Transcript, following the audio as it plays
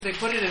They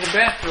put it in the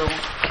bathroom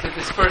to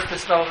disperse the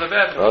smell of the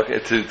bathroom. Okay,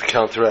 to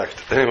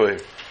counteract. Anyway.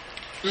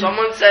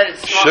 Someone said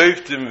it's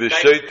Shoftim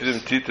v'sheitrim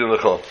titin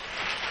l'chol.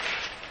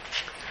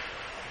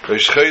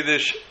 Rosh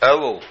Chodesh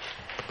Elul.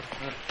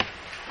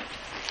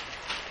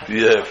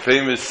 The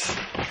famous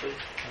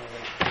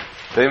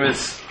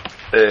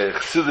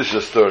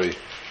Chassidish story.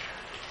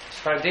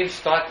 Sfardim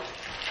start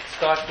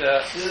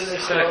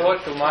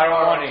Sukkot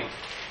tomorrow morning.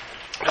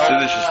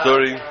 Chassidish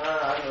story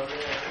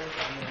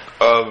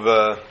of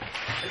the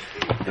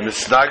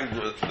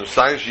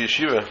Misnagish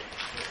Yeshiva.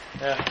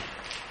 Yeah.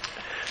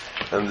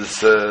 And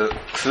this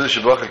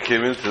Chassidish Bacha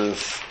came into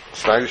this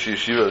Misnagish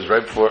Yeshiva. It was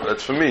right before.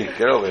 That's for me.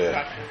 Get over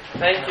here.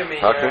 Thank you,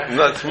 Mira.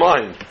 No, it's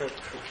mine.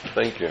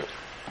 Thank you.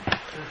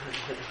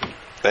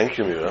 Thank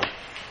you, Mira.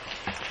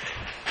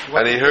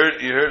 And he heard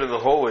in the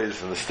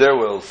hallways and the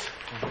stairwells.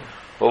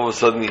 All of a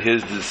sudden, he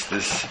hears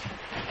this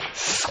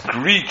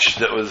screech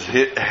that was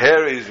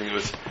hair raising. It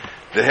was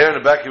the hair in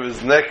the back of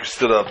his neck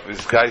stood up.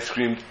 This guy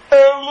screamed,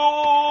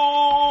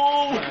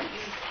 "Hello!"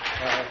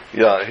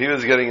 Yeah, he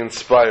was getting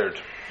inspired.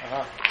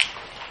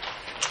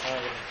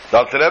 The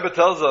Alter Rebbe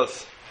tells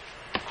us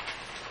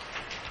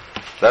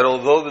that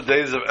although the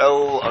days of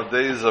El are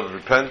days of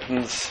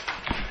repentance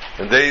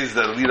and days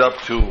that lead up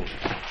to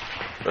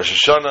Rosh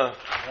Hashanah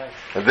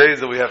and days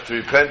that we have to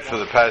repent for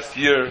the past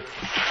year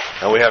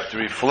and we have to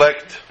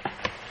reflect.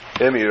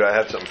 Hey Mira, I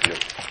have something for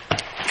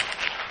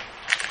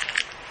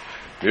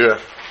you.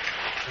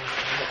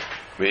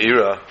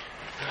 Mira.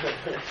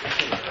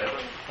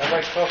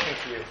 Rabbi's talking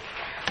to you.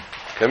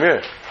 Come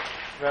here.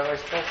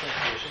 Rabbi's talking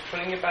to you. She's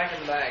putting it back in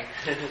the bag.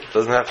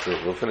 Doesn't have to.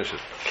 We'll finish it.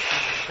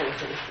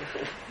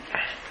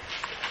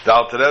 The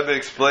Alter Rebbe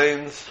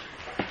explains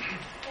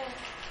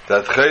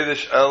that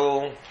Chodesh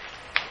Elul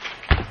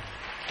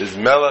is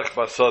Melech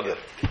Basodeh.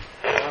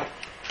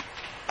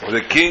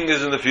 The king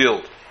is in the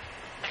field.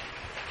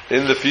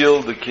 In the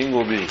field, the king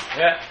will be.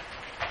 Yeah.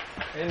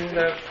 In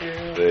the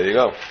field. There you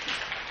go.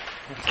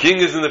 The king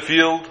is in the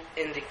field.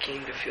 In the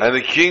king, the field. And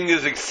the king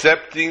is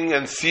accepting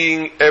and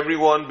seeing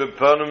everyone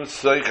bepanim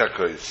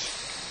seichakos.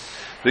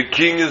 The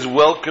king is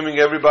welcoming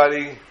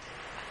everybody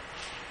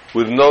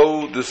with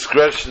no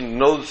discretion,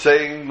 no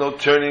saying, no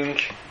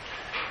turning,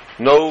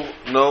 no.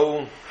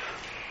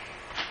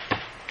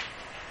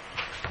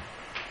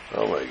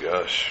 Oh my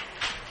gosh!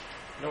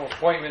 No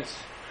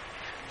appointments.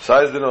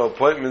 Besides the no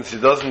appointments, he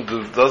doesn't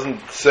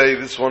say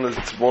this one is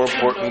more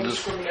important. No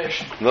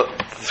discrimination. No,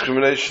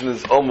 discrimination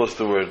is almost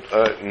the word.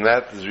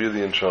 Nat is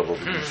really in trouble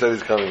because he said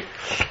he's coming.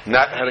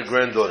 Nat had a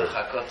granddaughter.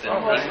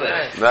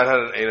 Nat had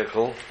an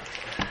anacle.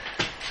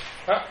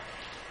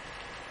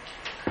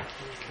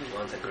 He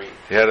wants a green.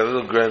 He had a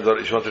little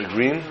granddaughter. She wanted a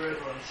green?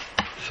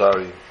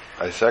 Sorry.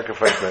 I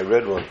sacrificed my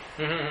red one.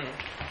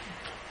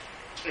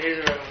 Here's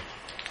a red one.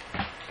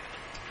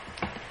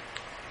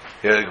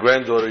 He had a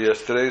granddaughter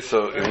yesterday,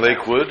 so in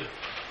Lakewood.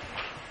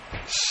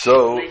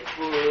 So,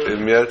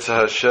 in Mierza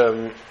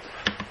Hashem,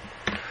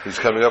 he's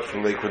coming up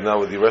from Lakewood now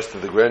with the rest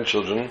of the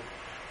grandchildren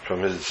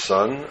from his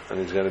son, and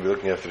he's going to be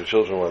looking after the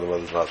children while the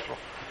mother's in hospital.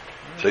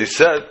 So he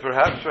said,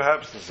 perhaps,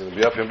 this is going to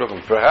be up here in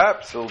Brooklyn,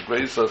 perhaps he'll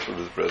grace us with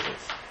his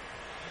presence.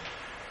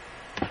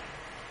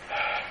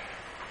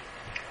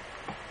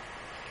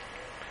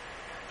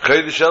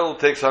 Chodesh Elul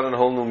takes on a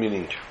whole new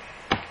meaning.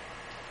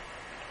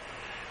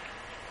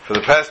 For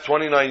the past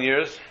 29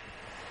 years,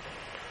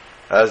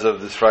 as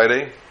of this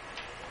Friday,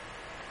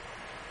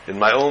 in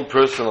my own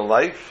personal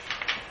life,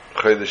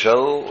 Chodesh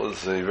Elul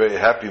was a very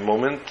happy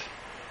moment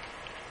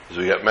as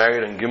we got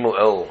married in Gimel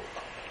El.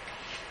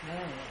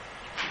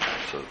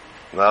 So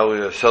now we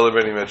are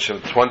celebrating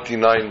Hashem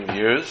 29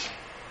 years.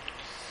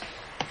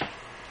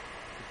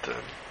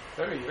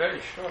 Very, very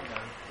short,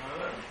 man.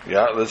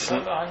 Yeah, listen.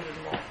 Another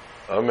 100 more.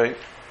 Amen.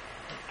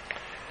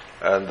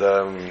 And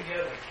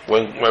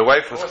when my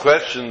wife was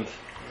questioned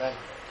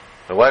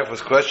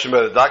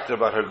by the doctor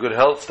about her good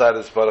health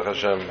status, Baruch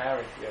Hashem.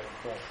 Married, yeah, of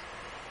course.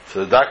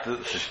 So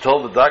she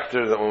told the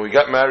doctor that when we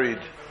got married,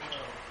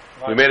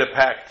 we made a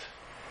pact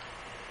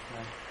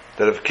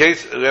that if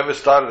case we ever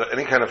started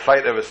any kind of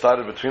fight ever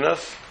started between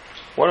us,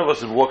 one of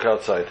us would walk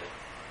outside.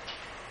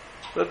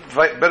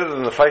 Better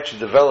than the fight should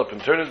develop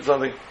and turn into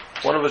something,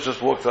 one of us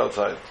just walks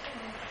outside.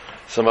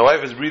 So my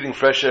wife is breathing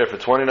fresh air for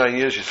 29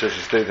 years. She says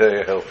she stayed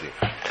very healthy.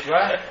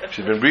 Right.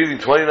 She's been breathing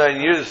 29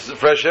 years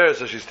fresh air,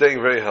 so she's staying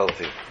very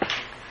healthy.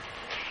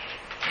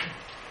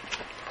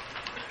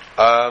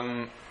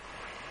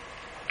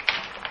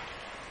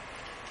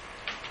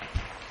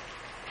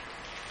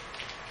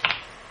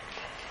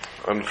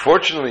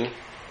 Unfortunately,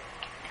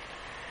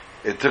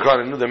 it took on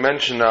a new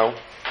dimension now,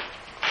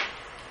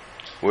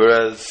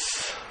 whereas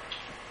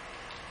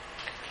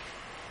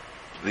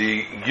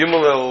the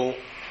Gimel El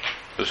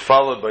was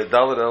followed by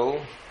Dalet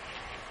El,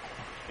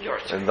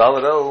 and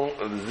Dalet El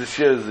this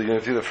year is going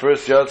to see the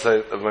first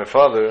yahrzeit of my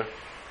father,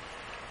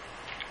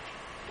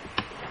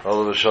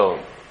 Olav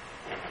Shalom.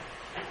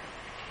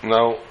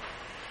 Now,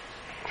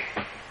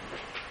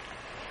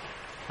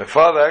 my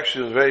father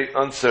actually was a very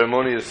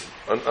unceremonious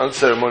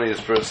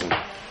person.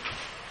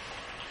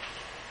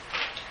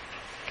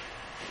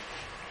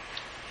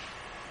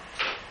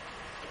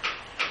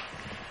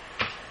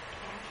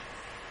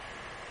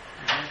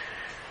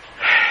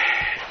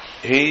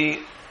 he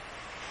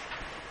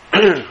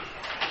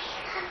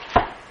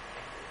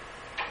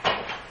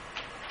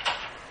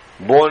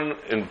born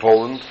in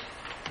Poland,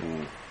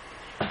 in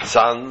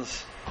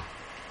Sanz,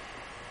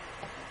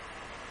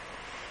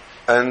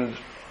 and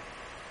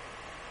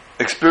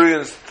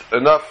experienced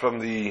enough from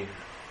the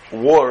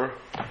war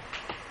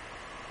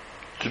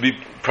to be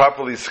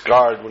properly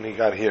scarred when he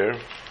got here.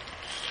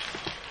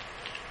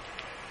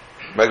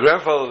 My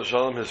grandfather,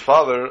 Shalom, his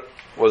father,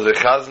 was a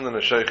chazan and a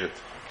sheikhet,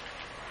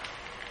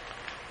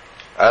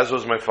 as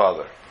was my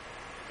father.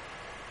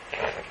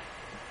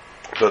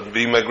 But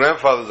being my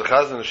grandfather's a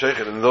chazan and a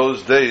sheikhet in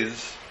those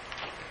days,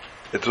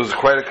 it was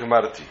quite a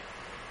commodity.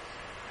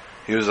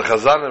 He was a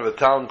chazan of a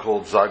town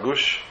called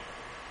Zagush,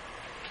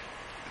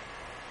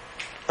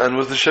 and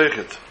was the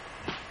sheikhet.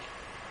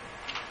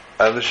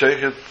 And the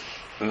sheikhet,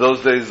 in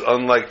those days,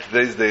 unlike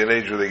today's day and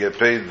age where they get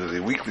paid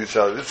the weekly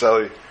salary, this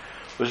salary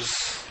was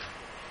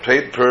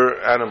paid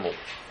per animal.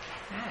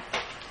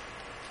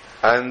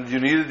 And you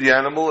needed the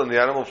animal, and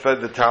the animal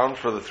fed the town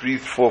for the 3,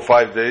 4,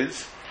 5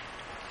 days.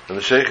 And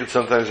the sheikhet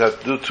sometimes had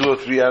to do 2 or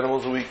 3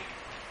 animals a week.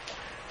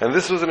 And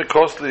this was a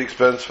costly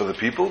expense for the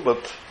people,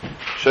 but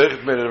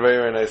sheikhet made it a very,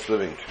 very nice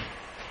living.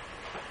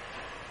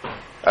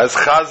 As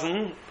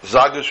chazan,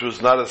 Zagush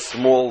was not a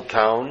small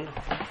town.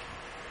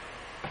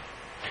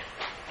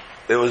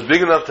 It was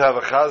big enough to have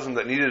a chazan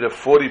that needed a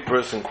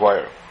 40-person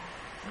choir.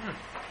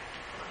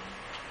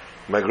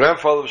 My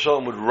grandfather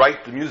Shalom would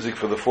write the music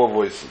for the 4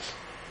 voices.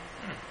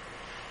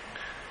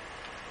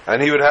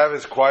 And he would have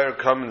his choir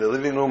come in the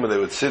living room, and they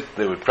would sit,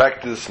 they would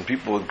practice, and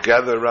people would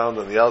gather around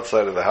on the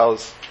outside of the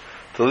house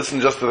to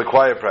listen just to the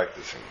choir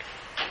practicing.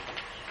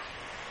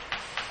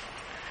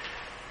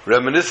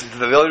 Reminiscent to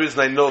that, the only reason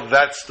I know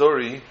that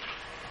story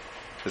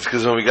is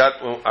because when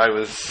I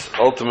was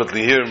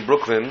ultimately here in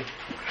Brooklyn,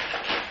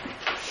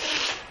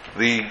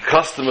 the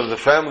custom of the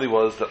family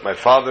was that my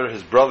father,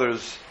 his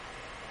brothers,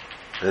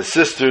 and his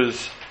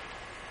sisters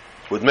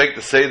would make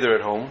the Seder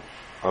at home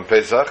on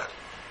Pesach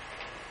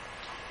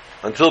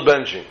until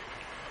benching.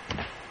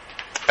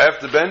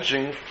 After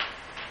benching,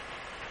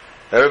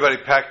 everybody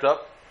packed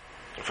up.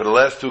 For the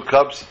last 2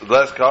 cups, the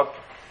last cup,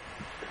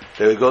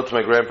 they would go to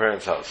my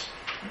grandparents' house.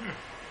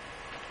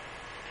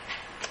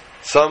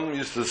 Some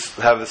used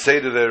to have the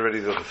Seder there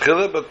ready to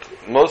Chila, but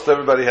most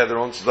everybody had their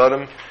own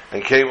Sedarim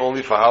and came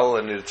only for Hallel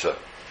and Nirtzah.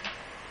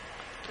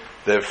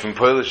 They're from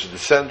Polish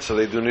descent, so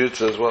they do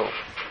Nirtzah as well.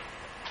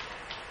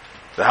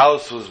 The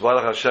house was,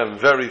 Baruch Hashem,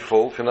 very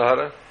full,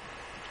 Kinahara.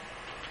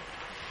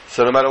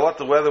 So no matter what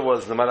the weather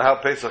was, no matter how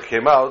Pesach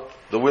came out,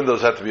 the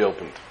windows had to be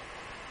opened.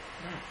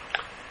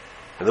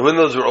 And the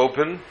windows were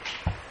open,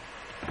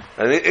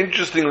 and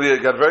interestingly,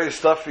 it got very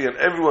stuffy in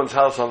everyone's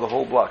house on the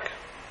whole block.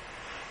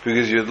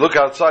 Because you'd look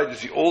outside, you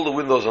see all the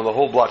windows on the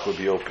whole block would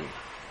be open.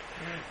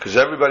 Because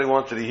everybody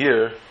wanted to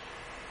hear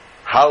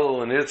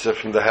Hallel and Nirtzah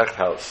from the Hecht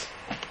house.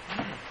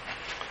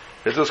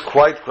 It was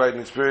quite an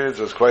experience.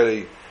 It was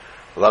quite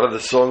a lot of the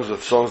songs were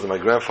songs that my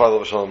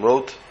grandfather Shalom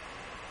wrote,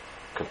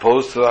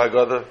 composed to the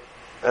Haggadah,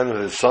 and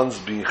with his sons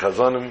being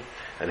chazanim,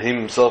 and him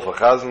himself a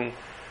chazan,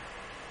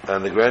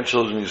 and the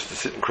grandchildren used to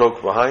sit and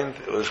croak behind.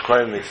 It was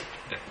quite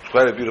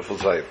a beautiful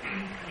sight.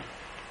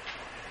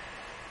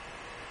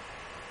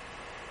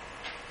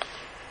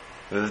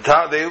 In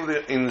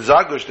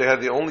Zagush, they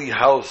had the only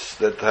house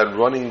that had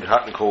running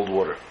hot and cold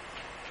water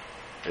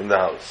in the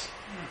house.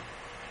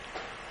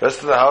 The rest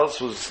of the house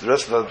was, the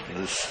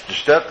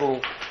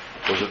shtetl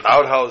was with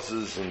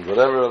outhouses and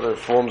whatever other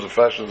forms of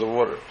fashions of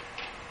water.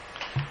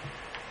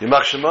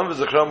 Yimach Shemam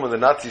v'Zachram, when the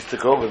Nazis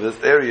took over this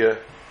area,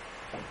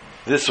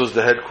 this was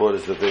the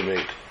headquarters that they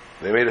made.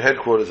 They made a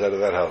headquarters out of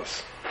that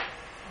house.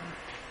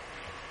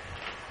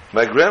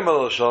 My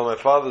grandmother, my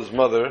father's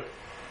mother,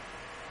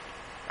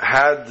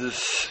 had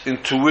this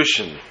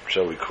intuition,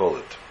 shall we call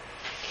it.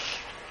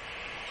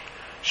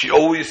 She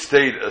always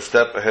stayed a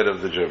step ahead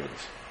of the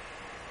Germans.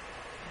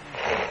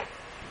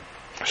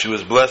 She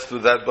was blessed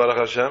with that, Baruch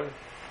Hashem,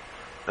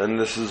 and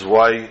this is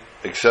why,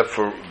 except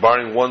for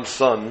barring one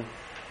son,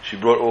 she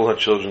brought all her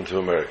children to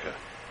America.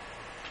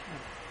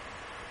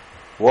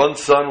 One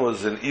son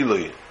was in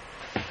Eloy.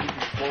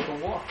 Before the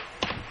war?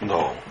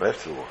 No,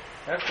 after the war.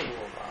 After the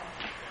war, wow.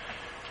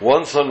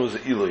 One son was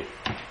in Eloy.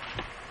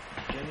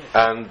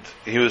 And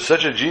he was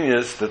such a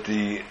genius that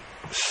the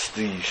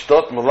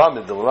Shtot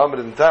Melamed, the Melamed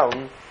in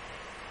town,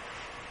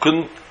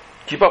 couldn't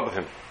keep up with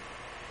him.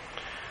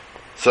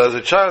 So as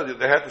a child,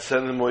 they had to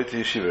send him away to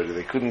yeshiva.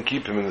 They couldn't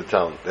keep him in the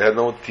town. They had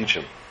no one to teach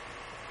him.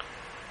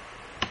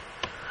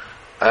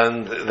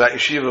 And that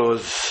yeshiva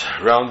was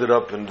rounded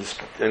up and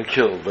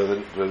killed by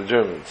the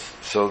Germans.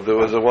 So there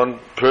was one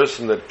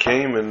person that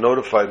came and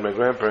notified my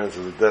grandparents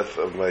of the death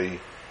of my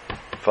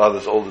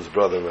father's oldest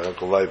brother, my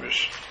Uncle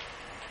Leibish.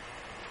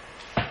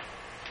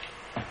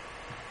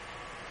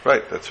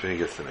 Right, that's where he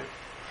gets the name.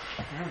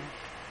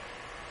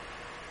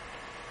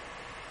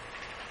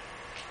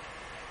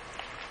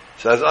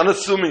 So as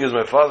unassuming as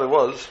my father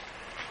was,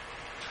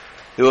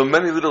 there were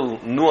many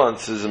little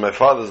nuances in my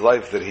father's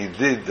life that he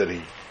did, that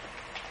he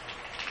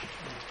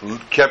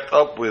kept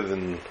up with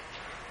and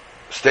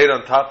stayed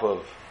on top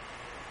of,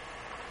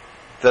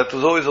 that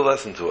was always a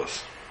lesson to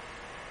us.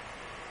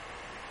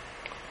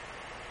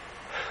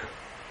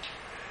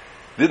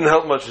 Didn't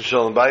help much in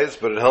Shalom Bayis,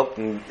 but it helped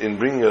in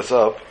bringing us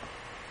up.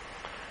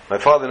 My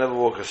father never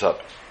woke us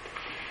up.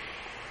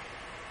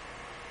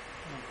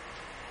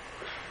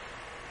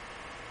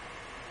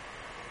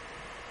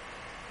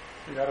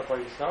 You got up by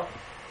yourself?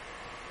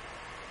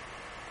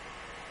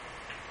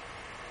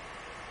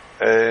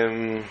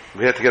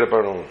 We had to get up on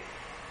our own.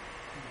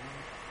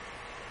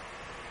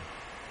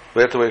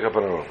 We had to wake up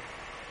on our own.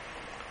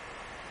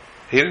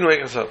 He didn't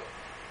wake us up.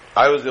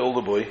 I was the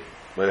older boy.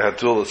 I had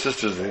two older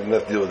sisters, and he didn't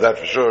have to deal with that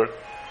for sure.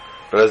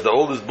 But as the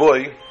oldest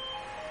boy,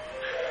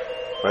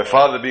 my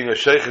father being a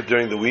sheikh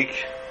during the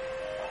week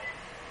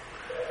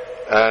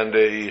and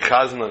a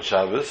chazan on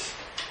Shabbos,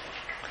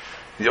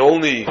 the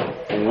only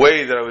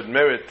way that I would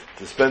merit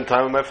to spend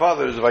time with my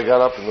father is if I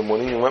got up in the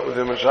morning and went with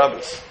him on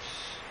Shabbos.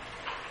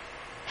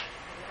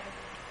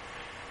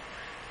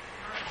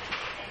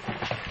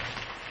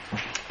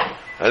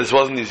 And this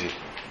wasn't easy,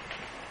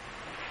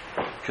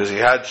 because he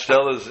had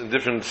shtellas in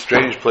different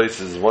strange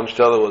places. One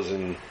shtella was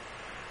in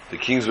the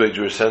Kingsway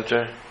Jewish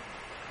Center,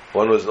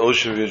 one was in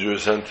Ocean View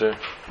Jewish Center,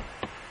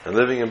 and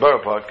living in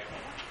Borough Park,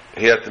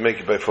 he had to make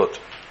it by foot.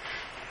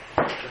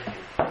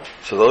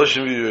 So the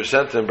Ocean View Jewish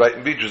Center in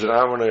Brighton Beach was an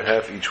hour and a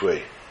half each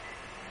way.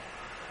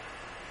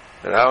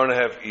 An hour and a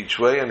half each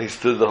way, and he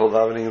stood the whole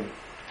davening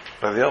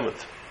by the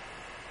Yomit.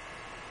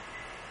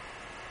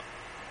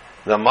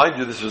 Now, mind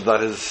you, this was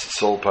not his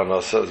sole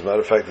parnasa. As a matter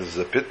of fact, this is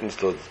a pittance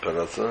towards his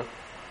parnasa.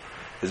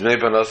 His main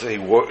parnasa, he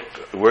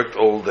worked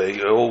all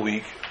day, all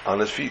week on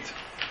his feet.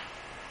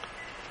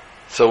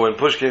 So when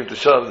push came to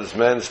shove, this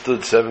man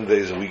stood 7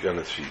 days a week on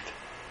his feet.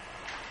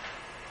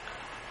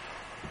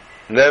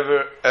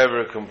 Never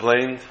ever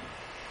complained.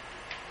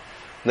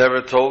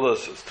 Never told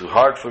us it's too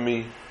hard for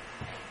me.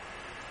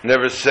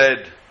 Never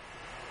said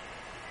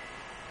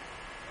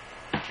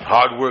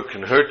hard work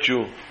can hurt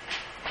you.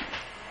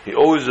 He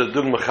always was a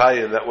dugma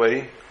chaya in that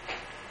way,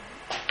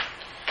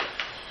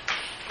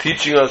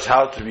 teaching us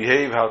how to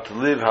behave, how to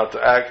live, how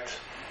to act.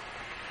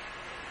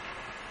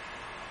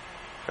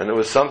 And it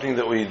was something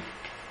that we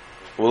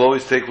will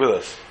always take with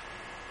us.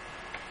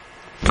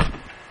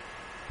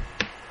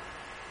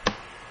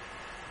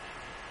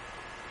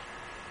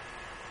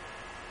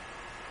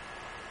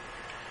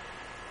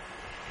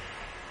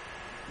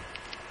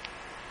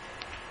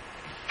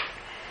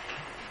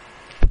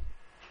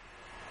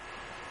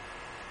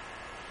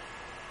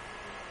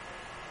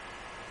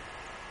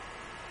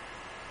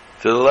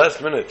 To the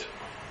last minute,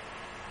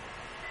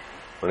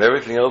 when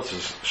everything else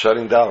is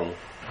shutting down,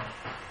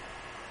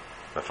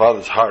 my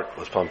father's heart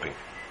was pumping.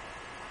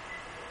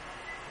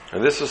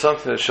 And this was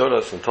something that showed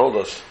us and told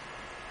us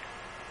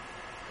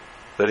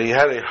that he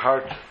had a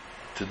heart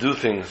to do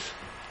things,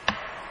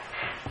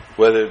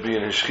 whether it be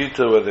in his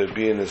shchita, whether it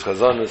be in his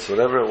chazanis,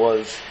 whatever it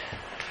was.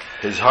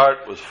 His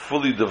heart was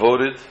fully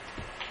devoted.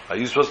 Are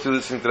you supposed to be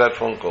listening to that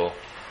phone call?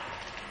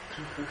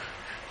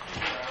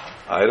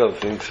 I don't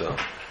think so.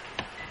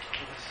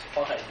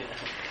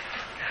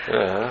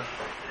 Yeah.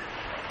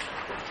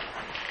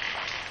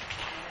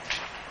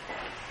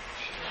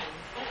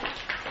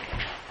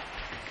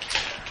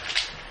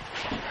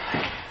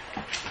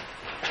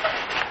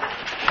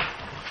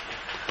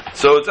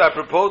 So it's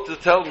apropos to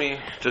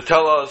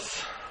tell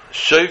us,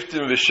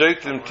 Sheiftim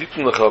v'sheitim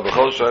titun lecha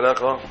b'chol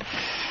sharecha.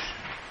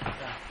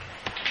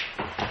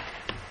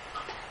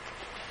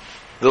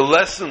 The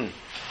lesson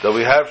that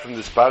we have from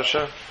this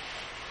parsha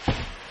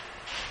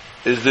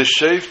is the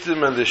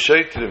sheiftim and the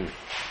sheitim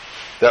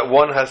that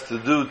one has to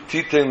do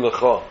titen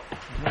lecha.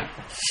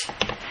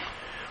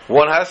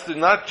 One has to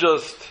not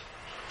just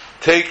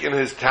take in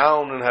his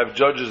town and have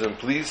judges and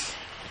police,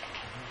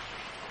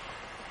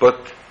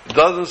 but it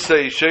doesn't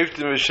say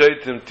sheiftim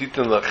v'sheitim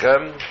titen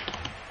lechem,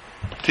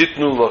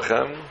 titnu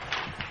lechem,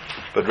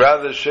 but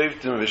rather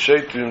sheiftim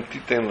v'sheitim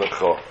titen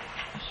lecha.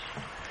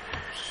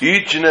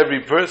 Each and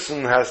every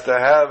person has to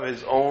have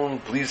his own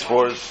police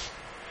force,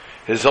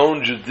 his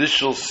own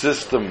judicial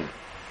system.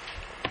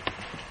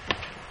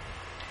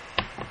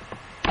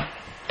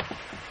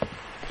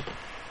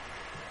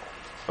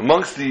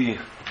 Amongst the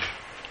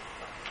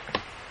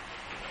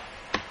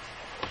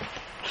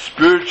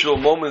spiritual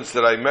moments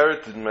that I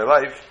merited in my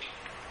life,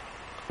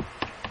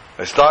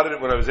 I started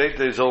it when I was 8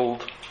 days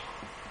old.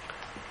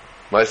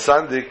 My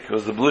sandik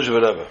was the Bluzhev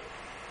Rebbe.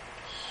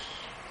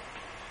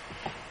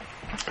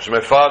 So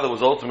my father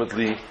was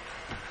ultimately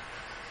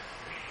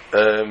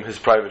his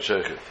private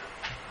sheikhet.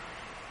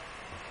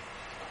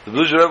 The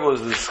Bluzhev Rebbe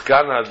was the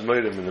Skan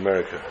Admorim in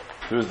America.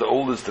 He was the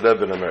oldest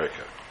Rebbe in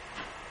America.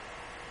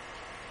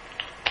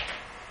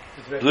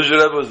 The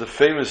Bluzhev Rebbe was the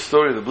famous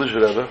story of the Bluzhev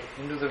Rebbe.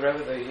 You knew the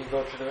Rebbe that you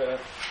go to the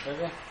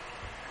Rebbe?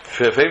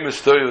 Famous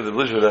story of the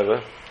Bluzhev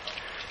Rebbe.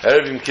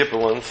 Erev Yom Kippur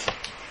once,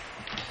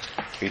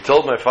 he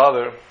told my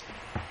father,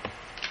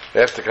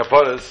 after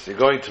Kapparas, you're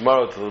going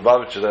tomorrow to the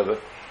Lubavitcher Rebbe.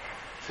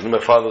 So my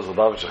father was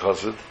Lubavitcher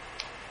Chassid.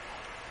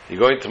 You're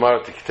going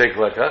tomorrow to take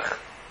Lakach.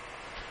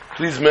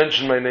 Please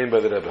mention my name by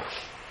the Rebbe.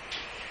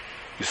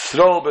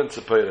 Yisrael ben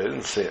Tzipora. I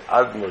didn't say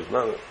Admor,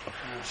 no.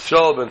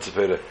 Yisrael ben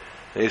Tzipora.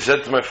 And he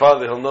said to my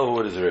father, he'll know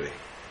who it is already.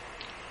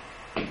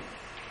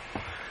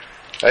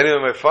 Anyway,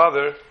 my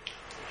father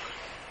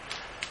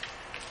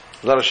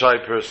was not a shy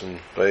person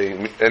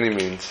by any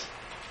means.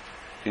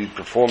 He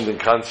performed in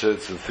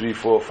concerts with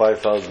 3,000, 4,000,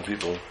 5,000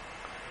 people.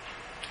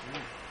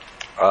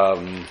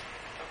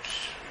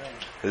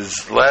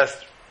 His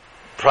last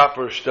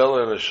proper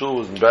Stella in a shul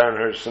was in Baron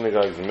Hirsch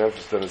Synagogues in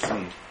Memphis,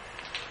 Tennessee,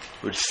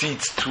 which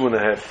seats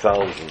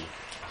 2,500,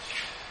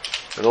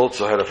 and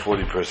also had a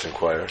 40-person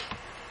choir.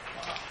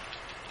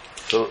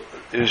 So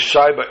he was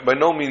shy, by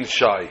no means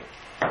shy.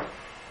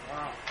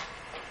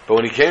 But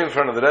when he came in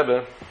front of the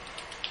Rebbe,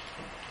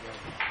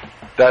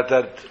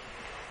 that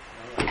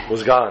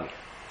was gone.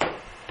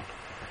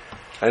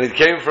 And he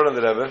came in front of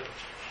the Rebbe,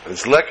 and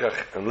it's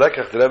lekach, and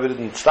lekach, the Rebbe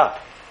didn't stop.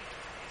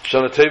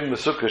 Shana Tev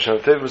Mesukah,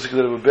 the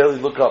Rebbe would barely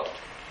look up.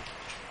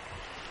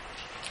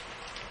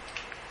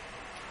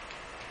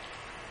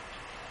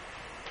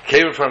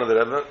 Came in front of the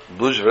Rebbe,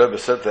 Bluzhev Rebbe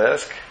said to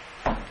ask,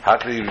 how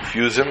could he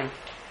refuse him?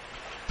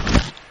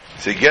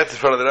 So he gets in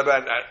front of the Rebbe,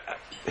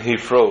 and he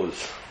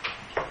froze.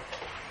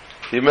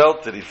 He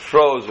melted, he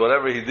froze,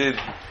 whatever he did,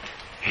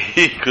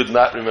 he could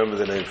not remember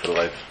the name for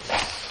life.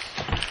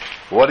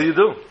 What do you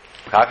do?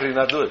 How could he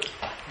not do it?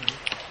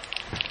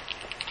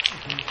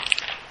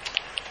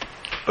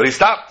 But he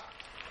stopped.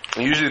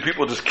 And usually the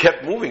people just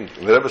kept moving.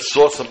 The Rebbe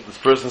saw this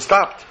person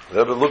stopped. The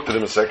Rebbe looked at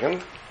him a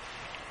second.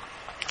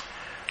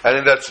 And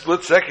in that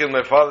split second,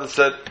 my father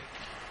said,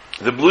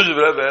 the Bluzhev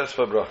Rebbe asked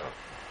for bracha.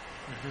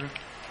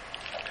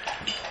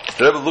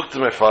 The Rebbe looked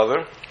at my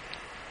father.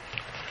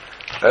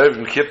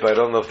 Erev Kippur, I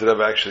don't know if the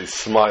Rebbe actually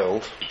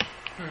smiled.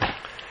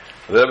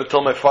 The Rebbe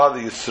told my father,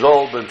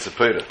 Yisrael ben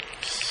Tzipora.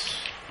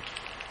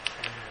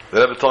 The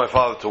Rebbe told my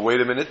father to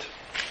wait a minute.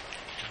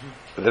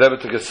 The Rebbe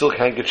took a silk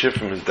handkerchief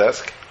from his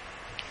desk.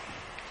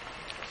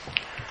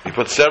 He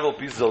put several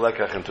pieces of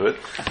lekach into it.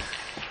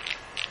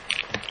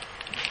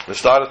 He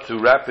started to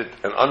wrap it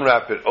and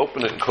unwrap it,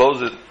 open it and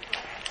close it.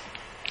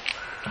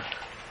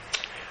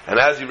 And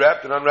as he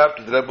wrapped and unwrapped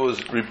it, the Rebbe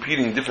was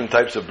repeating different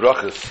types of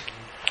brachas.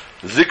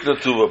 Zikna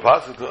tuva,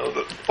 pasuk,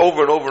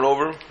 over and over and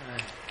over.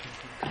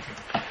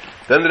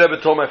 Then the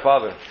Rebbe told my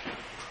father,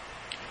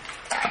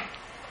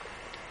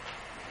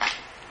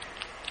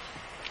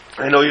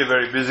 I know you're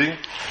very busy.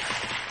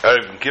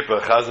 Erev Kippur,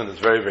 Chazan is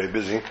very, very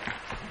busy.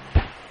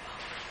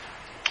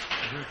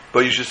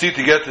 But you should see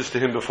to get this to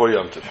him before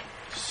Yom Tov.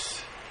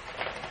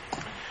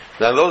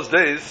 Now in those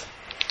days,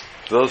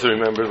 for those who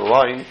remember the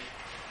line,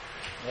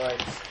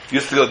 Right.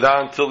 used to go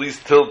down till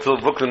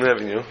Brooklyn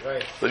Avenue,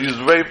 Right. but he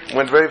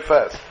went very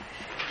fast.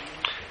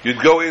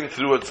 You'd go in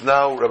through what's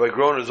now Rabbi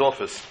Groner's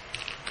office.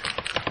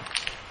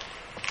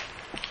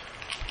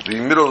 The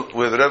middle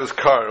where the Rebbe's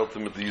car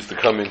ultimately used to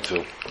come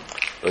into.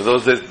 In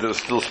those days they were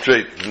still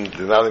straight, and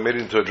now they made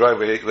it into a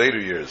driveway later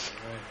years.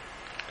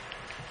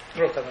 I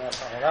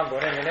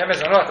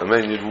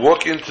mean, you'd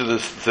walk into to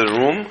the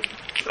room,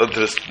 to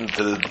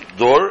the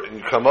door, and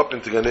you come up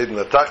into Gan Eden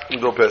Atach,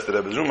 and go past the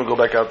Rebbe's room and go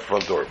back out the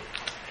front door.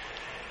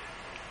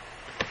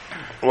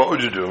 What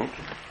would you do?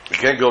 You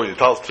can't go. You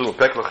tell us to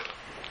peklach.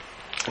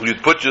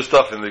 You'd put your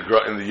stuff in the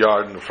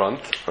yard in the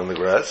front on the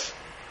grass,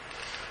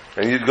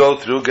 and you'd go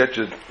through, get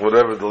your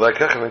whatever the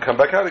lekach, and then come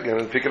back out again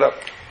and pick it up.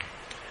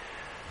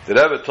 The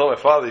Rebbe told my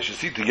father, you should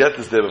see to get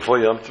this there before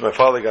Yom Tov. My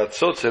father got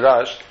so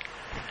tzirashed,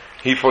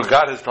 he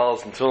forgot his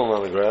talis and tefillin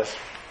on the grass.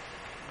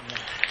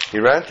 He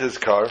ran to his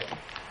car,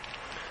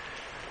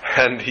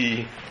 and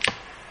he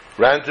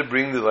ran to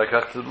bring the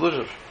lekach to the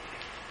Bluzhev.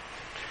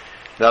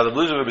 Now the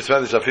Bluzhev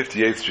is on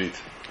 58th Street,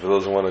 for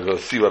those who want to go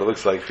see what it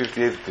looks like,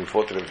 58th between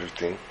 14 and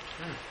 15.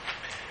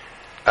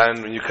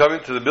 And when you come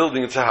into the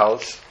building, it's a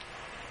house.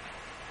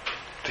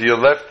 To your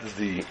left is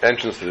the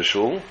entrance to the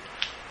shul.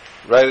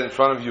 Right in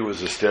front of you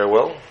is a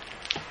stairwell.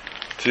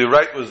 To your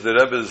right was the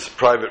Rebbe's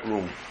private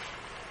room.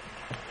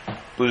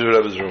 Bluzhev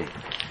Rebbe's room.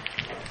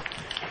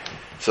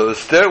 So the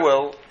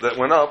stairwell that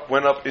went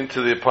up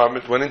into the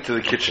apartment, went into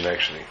the kitchen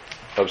actually,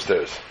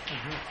 upstairs.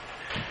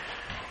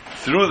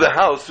 Through the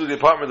house, through the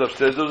apartment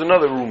upstairs, there was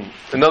another room,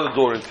 another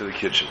door into the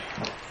kitchen.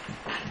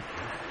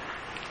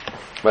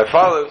 My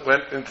father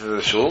went into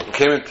the shul,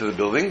 came into the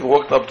building,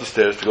 walked up the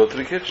stairs to go to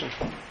the kitchen.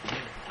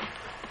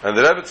 And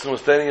the Rebbetzin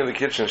was standing in the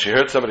kitchen. She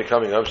heard somebody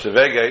coming up. She said,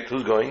 Vegate,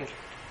 who's going?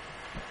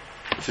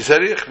 She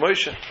said, Ich,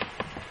 Moshe.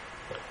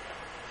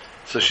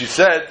 So she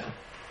said,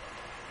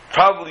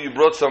 probably you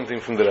brought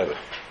something from the Rebbe.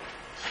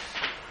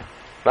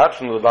 Not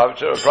from the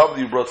Lubavitcher, but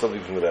probably you brought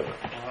something from the Rebbe.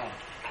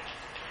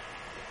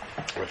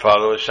 My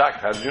father was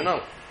shocked. How did you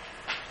know?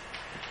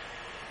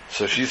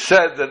 So she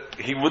said that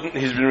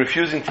he's been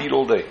refusing to eat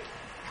all day.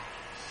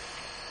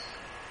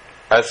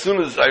 As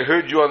soon as I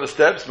heard you on the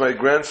steps, my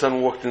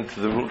grandson walked into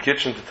the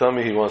kitchen to tell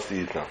me he wants to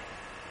eat now.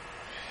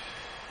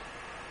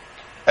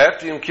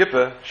 After Yom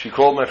Kippur, she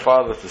called my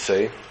father to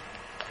say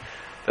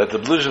that the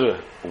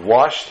Bluzhev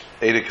washed,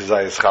 ate a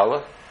kazayas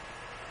challah,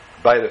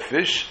 a bite of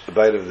fish, a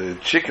bite of the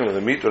chicken or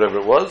the meat, whatever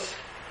it was,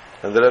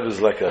 and the Rebbe's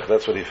lekach.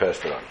 That's what he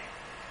fasted on.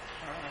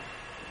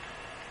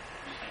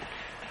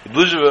 The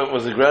Bluzhev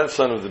was the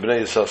grandson of the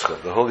Bnei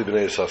Yissaschar, the holy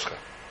Bnei Yissaschar,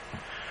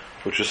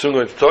 which we're soon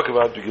going to talk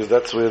about, because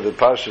that's where the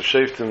Parsha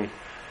Shoftim,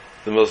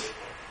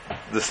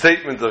 the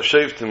statement of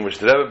Shoftim, which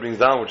the Rebbe brings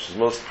down, which is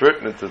most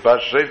pertinent to the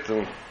Parsha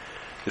Shoftim,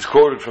 is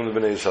quoted from the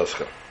Bnei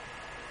Yissaschar.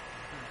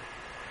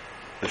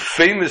 The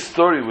famous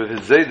story with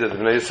his Zayda, the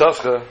Bnei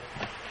Yissaschar,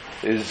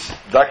 is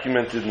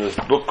documented in this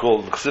book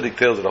called The Chassidic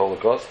Tales of the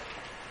Holocaust,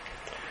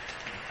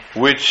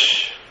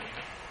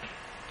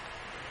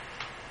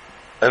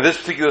 and this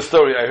particular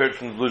story I heard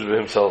from the Bluzhba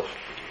himself.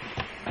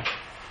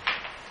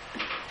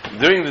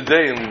 During the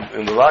day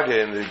in the Lager,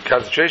 in the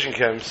concentration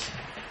camps,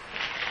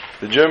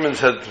 the Germans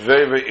had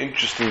very, very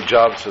interesting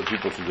jobs for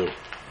people to do.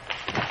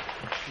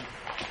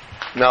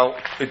 Now,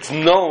 it's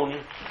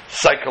known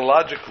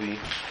psychologically,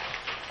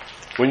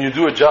 when you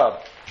do a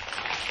job,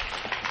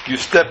 you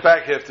step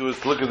back afterwards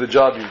to look at the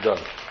job you've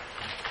done.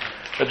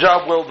 A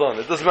job well done.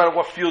 It doesn't matter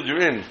what field you're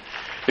in.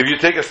 If you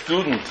take a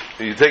student,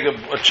 you take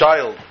a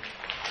child,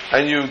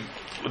 and you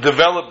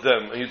develop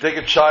them, and you take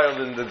a child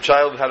and the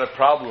child had a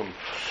problem,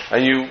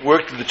 and you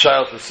worked with the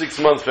child for 6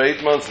 months, for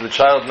 8 months, and the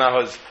child now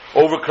has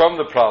overcome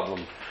the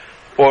problem.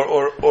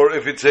 Or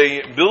if it's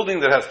a building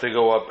that has to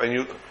go up,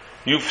 and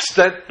you've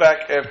stepped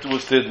back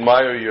afterwards to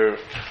admire your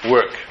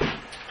work.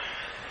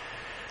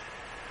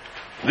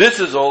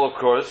 This is all, of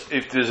course,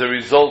 if there's a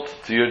result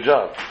to your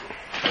job.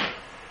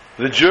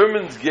 The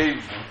Germans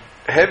gave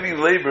heavy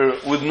labor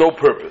with no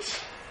purpose.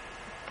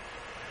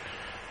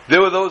 There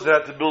were those that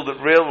had to build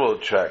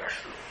railroad tracks.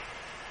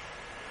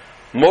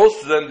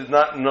 Most of them did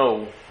not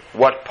know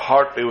what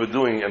part they were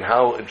doing and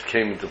how it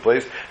came into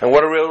place, and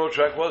what a railroad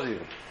track was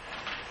even.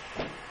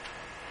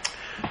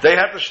 They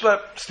had to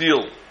schlep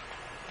steel.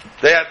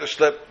 They had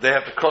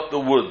to cut the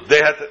wood.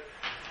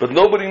 But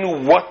nobody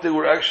knew what they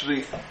were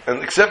actually,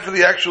 and except for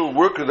the actual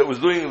worker that was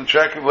doing the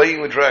track and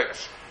laying the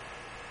tracks.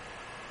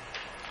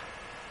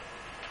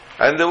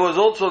 And there was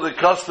also the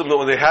custom that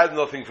when they had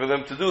nothing for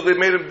them to do, they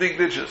made them dig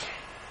ditches.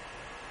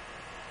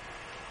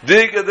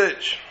 Dig a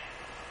ditch.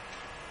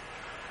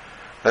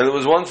 And there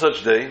was one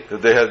such day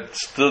that they had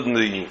stood in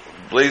the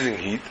blazing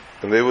heat,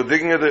 and they were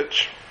digging a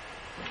ditch.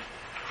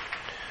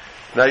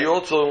 Now you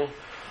also,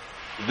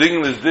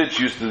 digging this ditch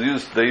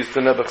they used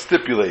to never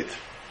stipulate.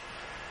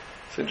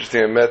 It's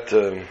interesting, I met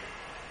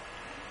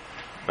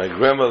my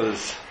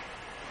grandmother's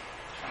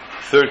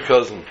third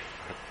cousin.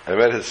 I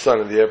met his son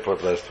in the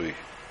airport last week.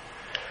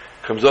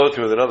 Comes over to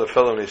me with another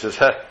fellow and he says,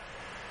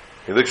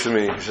 he looks at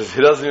me, he says,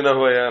 he doesn't even know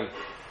who I am.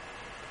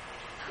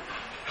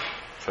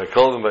 So I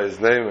called him by his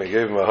name, I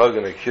gave him a hug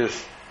and a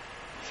kiss.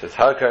 He says,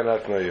 how can I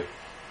not know you?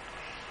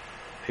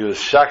 He was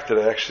shocked that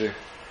I actually...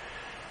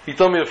 He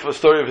told me a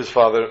story of his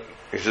father.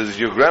 He says,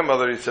 your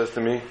grandmother, he says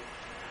to me,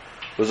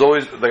 was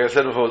always, like I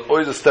said before, was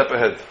always a step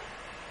ahead.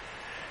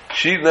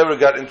 She never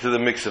got into the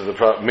mix of the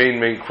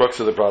main crux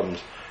of the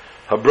problems.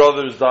 Her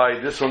brothers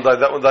died, this one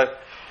died, that one died.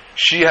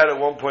 She had at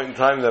one point in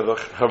time that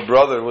her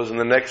brother was in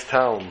the next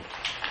town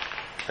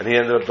and he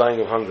ended up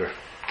dying of hunger.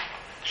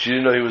 She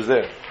didn't know he was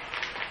there.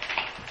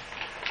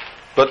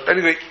 But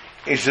anyway,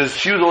 he says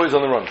she was always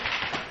on the run.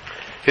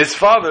 His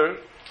father,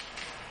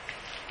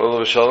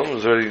 Olav Shalom,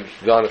 was already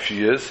gone a few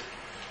years,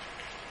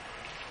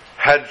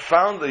 had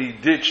found a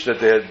ditch that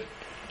they had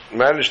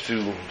managed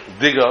to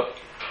dig up,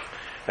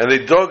 and they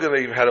dug and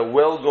they had a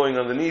well going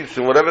underneath,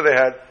 and whatever they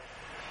had,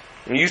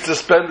 he used to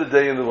spend the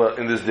day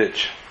in this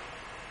ditch.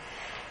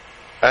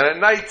 And at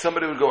night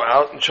somebody would go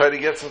out and try to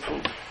get some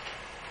food.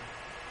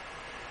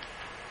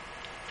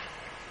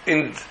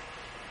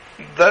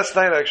 Last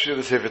night actually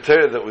the Sefer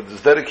Torah that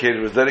was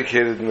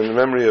dedicated in the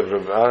memory of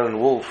Rabbi Aaron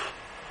Wolf,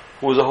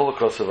 who was a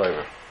Holocaust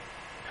survivor.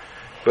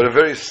 But a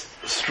very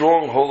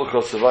strong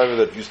Holocaust survivor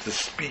that used to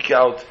speak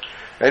out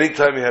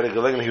anytime he had a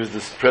galegin. He was the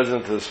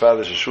president of his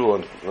father's shul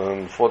on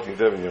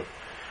 14th Avenue.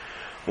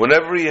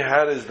 Whenever he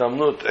had his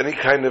damnut, any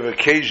kind of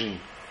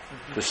occasion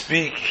to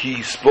speak,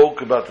 he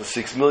spoke about the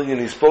 6 million,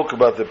 he spoke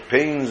about the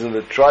pains and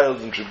the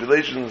trials and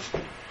tribulations.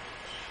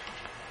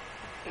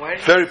 Why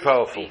did very he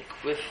powerful.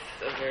 Speak with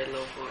a very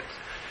low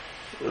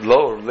voice?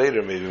 Lower,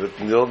 later maybe, but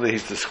in the old days he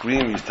used to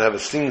scream, he used to have a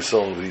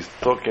sing-song that he used to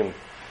talk in.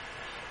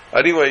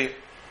 Anyway,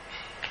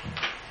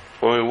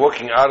 when we were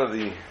walking out of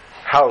the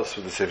house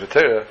with the Sefer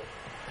Torah,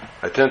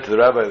 I turned to the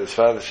rabbi of his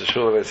father's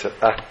shul and I said,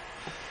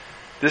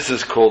 this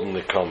is called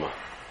Nekama.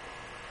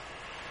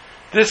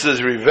 This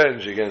is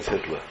revenge against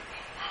Hitler.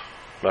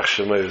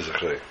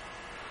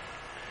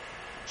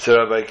 So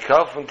Rabbi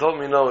Kaufman told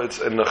me, no, it's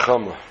a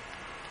Nechama.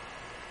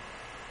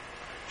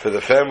 For the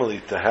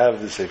family to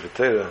have the Sefer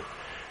Torah,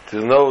 to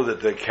know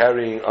that they're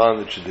carrying on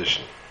the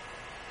tradition.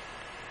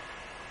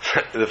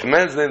 The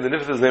man's name, the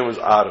Nifta's name was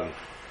Aaron.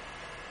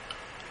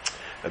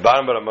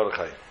 Aaron Bar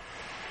Mordechai.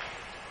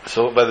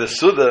 So by the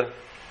Suda,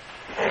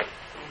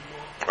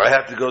 I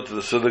had to go to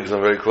the Suda because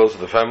I'm very close to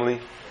the family.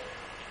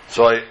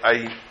 So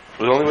the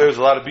only way I was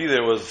allowed to be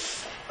there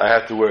was I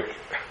had to work.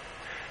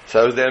 So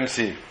I was the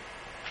MC.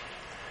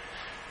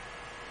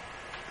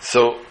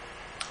 So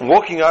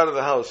walking out of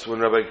the house, when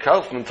Rabbi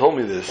Kaufman told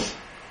me this,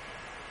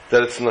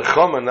 that it's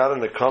Nechama, not a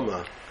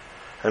Nekama,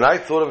 and I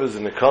thought of it as a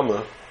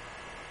Nekama,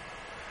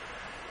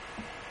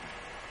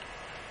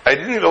 I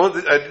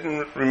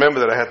didn't remember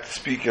that I had to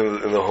speak in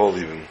the hall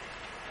even.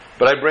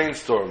 But I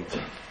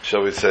brainstormed,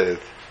 shall we say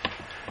it.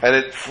 And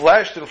it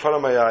flashed in front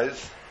of my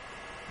eyes.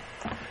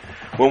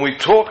 When we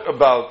talk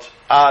about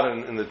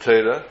Aaron in the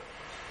Torah,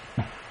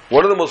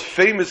 one of the most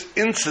famous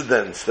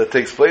incidents that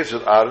takes place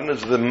with Aaron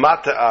is the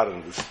Mata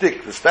Aaron, the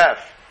stick, the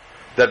staff,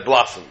 that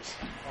blossoms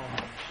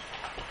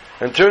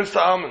and turns to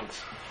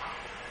almonds.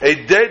 A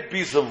dead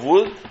piece of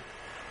wood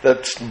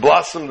that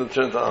blossomed and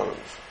turned to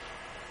almonds.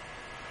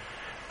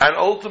 And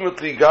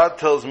ultimately God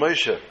tells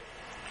Moshe,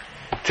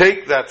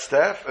 take that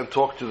staff and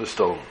talk to the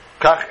stone.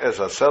 Kach es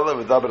hasela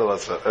v'daber el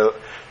hasela.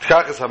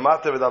 Kach es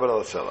hamata v'daber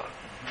el hasela.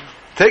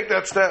 Take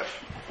that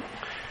staff.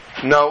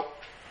 Now,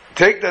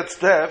 take that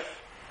staff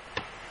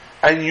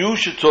and you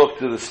should talk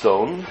to the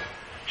stone.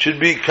 Should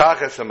be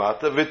kach es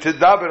hamata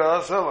v'tidaber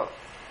el hasela.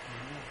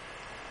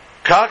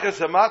 Kach es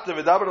hamata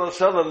v'daber el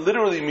hasela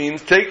literally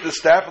means take the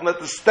staff and let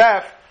the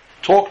staff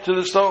talk to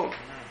the stone.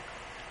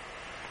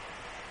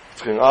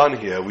 What's going on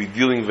here? Are we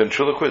dealing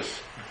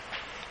ventriloquists?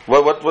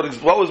 What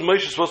was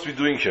Moshe supposed to be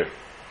doing here?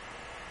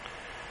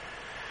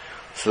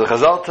 So the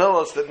Chazal tell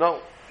us that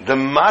no, the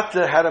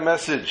Mata had a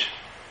message.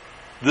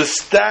 The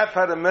staff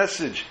had a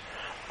message.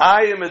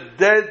 I am a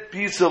dead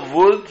piece of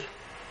wood,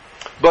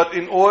 but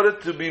in order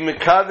to be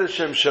Mekadesh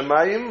Shem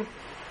Shemayim,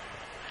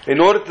 in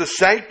order to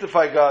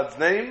sanctify God's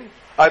name,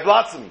 I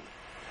blossomed.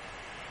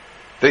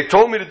 They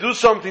told me to do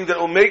something that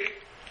will make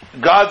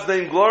God's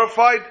name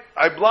glorified.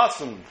 I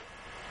blossomed.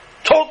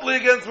 Totally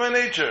against my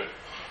nature.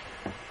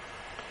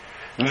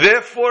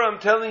 Therefore, I'm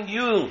telling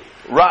you,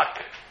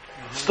 rock,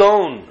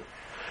 stone,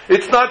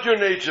 it's not your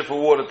nature for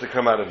water to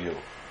come out of you.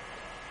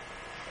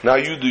 Now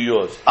you do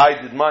yours.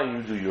 I did mine,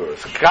 you do yours.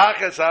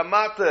 Kach es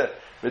hamata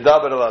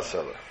v'daber el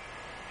hasela.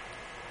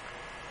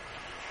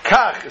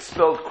 Kach is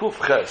spelled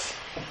kuf ches.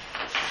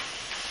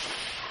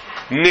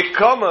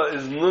 Nikama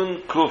is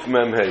nun kuf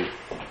mem hey.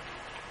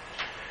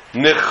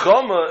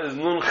 Nechama is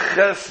nun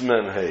ches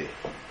mem hey.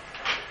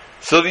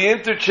 So the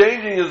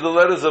interchanging is the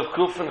letters of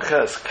kuf and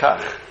ches.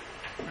 Kach.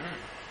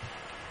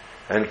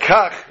 And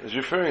kach is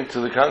referring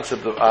to the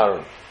concept of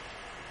Aaron.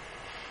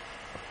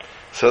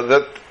 So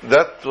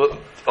that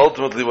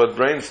ultimately what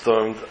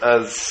brainstormed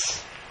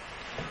as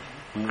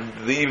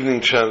the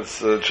evening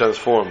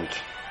transformed.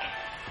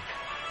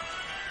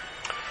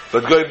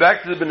 But going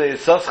back to the Bnei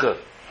Yisachar.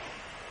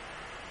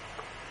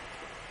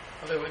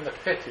 They were in the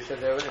pit, you said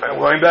they were in the pit.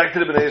 Going back to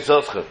the Bnei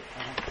Yisachar.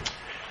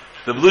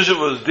 The Bluzha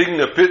was digging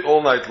a pit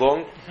all night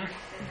long,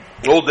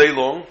 all day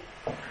long.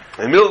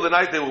 In the middle of the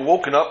night they were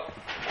woken up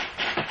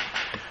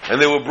and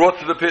they were brought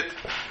to the pit.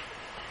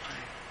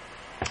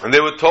 And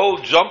they were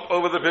told, jump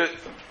over the pit.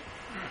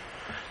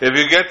 If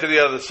you get to the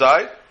other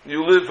side,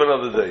 you live for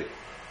another day.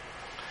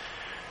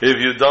 If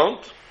you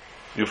don't,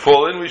 you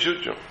fall in, we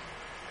shoot you.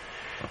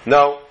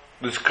 Now,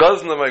 this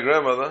cousin of my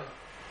grandmother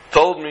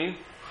told me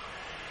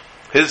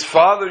his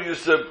father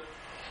used to,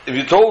 if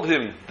you told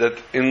him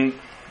that in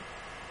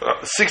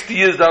 60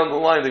 years down the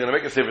line they're going to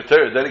make a Sefer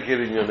Torah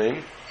dedicated in your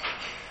name,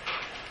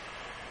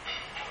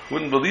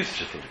 wouldn't believe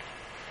such a thing.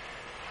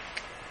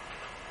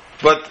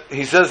 But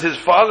he says his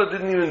father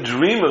didn't even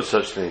dream of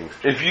such things.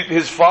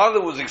 His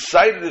father was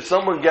excited if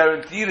someone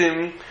guaranteed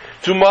him,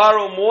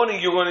 tomorrow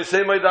morning you're going to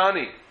say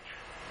Maidani.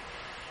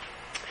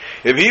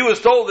 If he was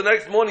told the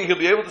next morning he'll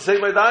be able to say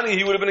Maidani,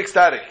 he would have been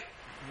ecstatic.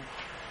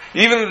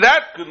 Even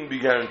that couldn't be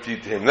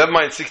guaranteed to him. Never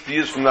mind 60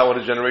 years from now what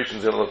his generation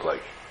is going to look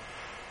like.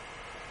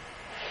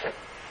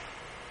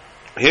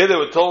 Here they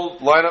were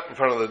told, line up in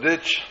front of the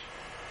ditch.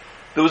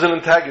 There was an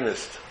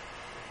antagonist.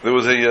 There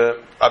was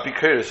a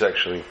Apikoros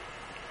actually.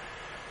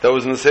 That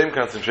was in the same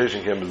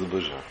concentration camp as the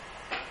Bluzha.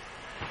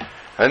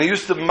 And he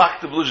used to mock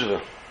the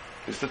Bluzha.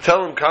 He used to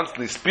tell him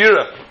constantly,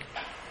 Spira,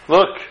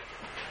 look,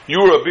 you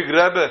were a big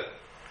Rebbe,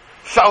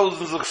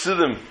 thousands of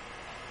Chassidim,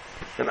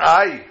 and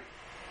I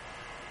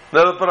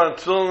never put on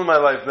tefillin in my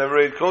life, never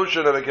ate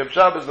kosher, never kept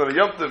Shabbos, never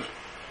Yom Tov.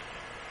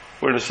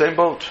 We're in the same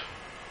boat.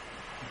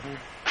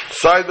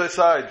 Side by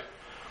side.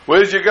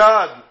 Where's your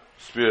God?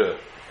 Spira.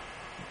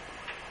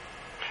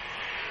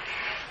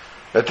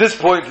 At this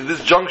point, at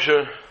this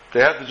juncture, they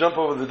had to jump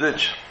over the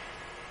ditch.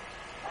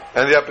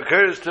 And the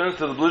Apikoros turned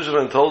to the Bluzha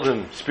and told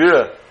him,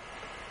 Spira,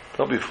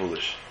 don't be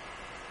foolish.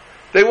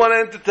 They want to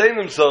entertain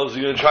themselves.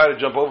 You're going to try to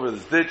jump over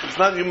this ditch. It's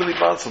not humanly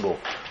possible.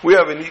 We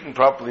haven't eaten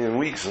properly in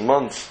weeks and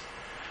months.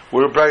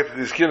 We're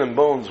practically skin and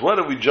bones. What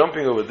are we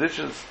jumping over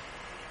ditches?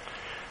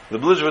 The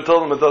Bluzha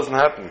told him it doesn't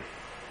happen.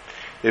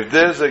 If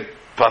there's a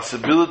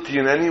possibility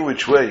in any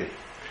which way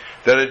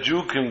that a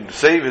Jew can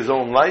save his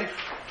own life,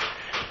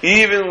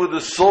 even with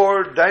the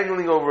sword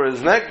dangling over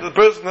his neck, the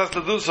person has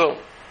to do so.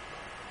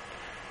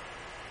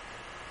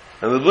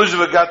 And the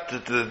Bluzha got to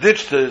the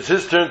ditch, it's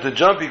his turn to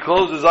jump. He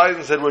closed his eyes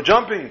and said, we're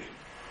jumping.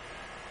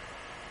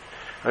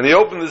 And he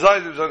opened his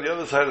eyes, he was on the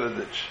other side of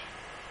the ditch.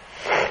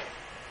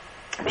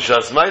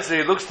 B'shas Maaseh,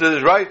 he looks to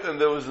his right and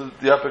there was the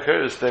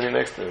Apikoros standing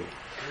next to him.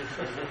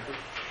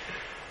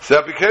 So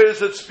Apikoros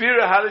said,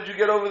 Spira, how did you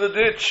get over the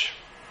ditch?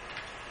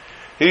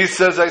 He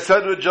says, I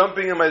said we're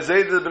jumping and my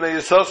Zayda B'nai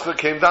Yisachar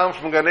came down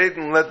from Gan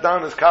Eden and let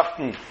down his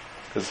kaftan.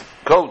 his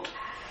coat.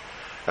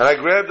 And I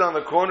grabbed on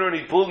the corner and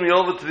he pulled me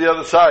over to the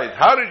other side.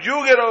 How did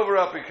you get over,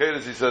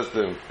 Apikodesh? He says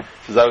to him.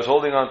 He says, I was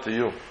holding on to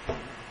you.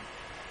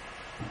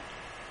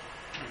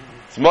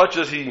 As much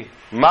as he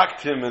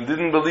mocked him and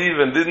didn't believe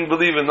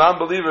a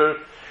non-believer,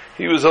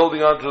 he was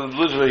holding on to the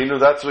believer. He knew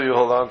that's what you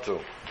hold on to.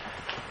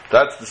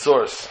 That's the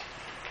source.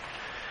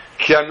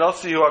 Ki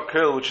Anasi Hu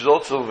Hakel, which is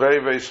also very,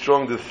 very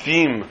strong, the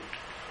theme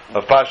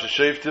of Pasha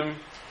Shoftim.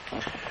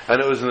 And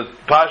it was in the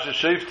Pasha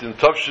Shoftim,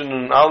 Tavshin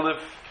and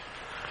Aleph,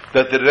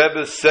 that the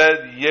Rebbe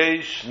said,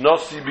 Yesh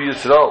Nasi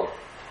B'Yisrael.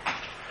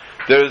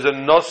 There is a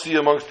Nasi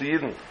amongst the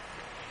Yidden.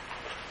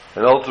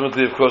 And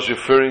ultimately, of course,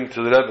 referring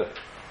to the Rebbe.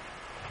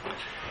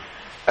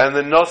 And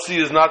the Nasi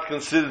is not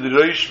considered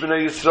Reish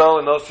B'nai Yisrael,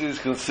 and Nasi is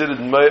considered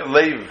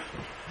Leiv.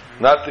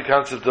 Not the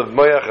concept of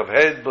Moyach, of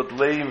head, but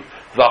Leiv,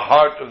 the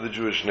heart of the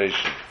Jewish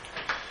nation.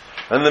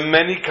 And the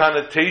many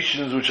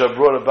connotations which are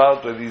brought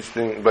about by these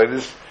things, by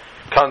this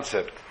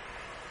concept.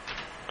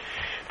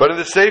 But in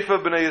the Sefer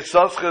B'nai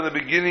Yissaschar, in the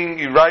beginning,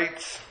 he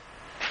writes,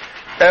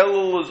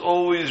 Elul is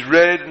always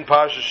read in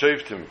Pasha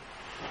Shoftim.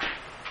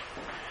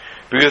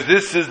 Because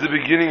this is the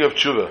beginning of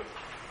Tshuva.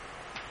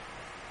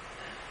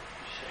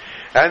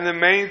 And the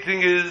main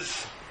thing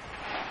is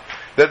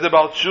that the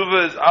Baal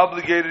Tshuva is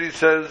obligated, he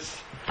says,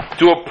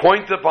 to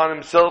appoint upon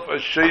himself a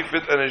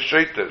shofet and a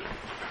sheitor,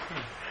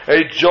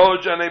 a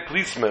judge and a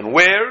policeman.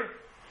 Where?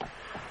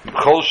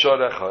 Chol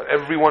Sharecha,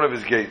 every one of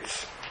his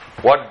gates.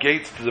 What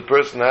gates does a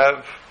person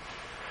have?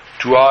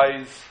 2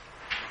 eyes,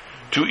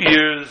 2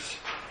 ears,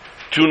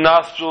 2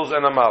 nostrils,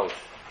 and a mouth.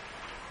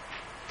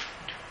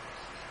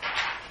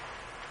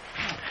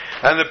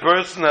 And the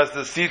person has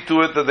to see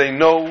to it that they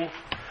know,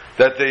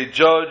 that they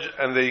judge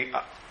and they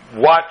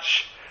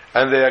watch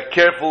and they are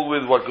careful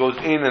with what goes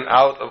in and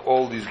out of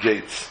all these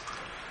gates.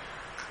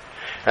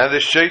 And the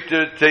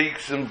sheitor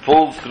takes and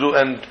pulls through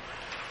and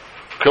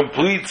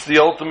completes the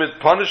ultimate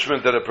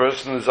punishment that a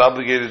person is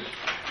obligated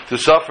to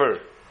suffer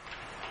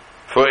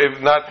for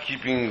if not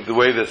keeping the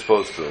way they're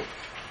supposed to.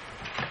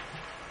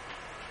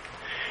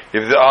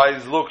 If the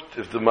eyes looked,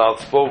 if the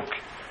mouth spoke,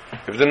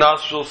 if the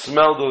nostrils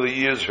smelled or the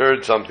ears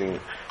heard something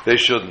they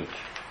shouldn't.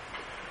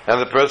 And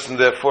the person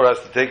therefore has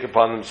to take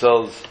upon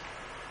themselves,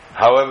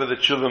 however the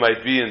tshuva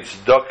might be in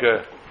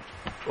tzedakah,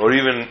 or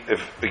even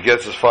if it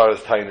gets as far as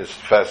tainus,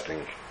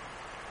 fasting.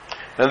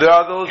 And there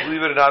are those,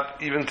 believe it or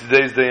not, even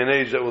today's day and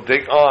age, that will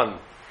take on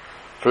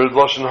for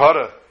Lashon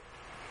Hara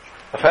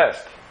a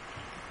fast.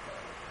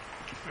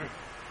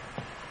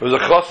 There was a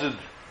chassid.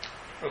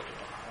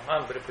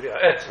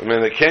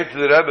 They came to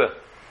the Rebbe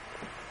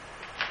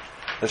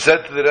and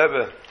said to the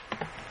Rebbe,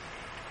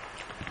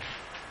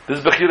 this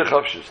is Bechira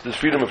Chavshis, this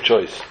freedom of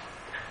choice.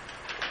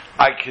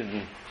 I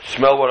can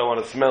smell what I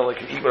want to smell, I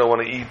can eat what I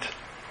want to eat.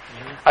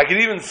 I can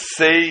even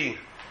say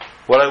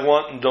what I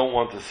want and don't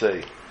want to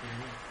say.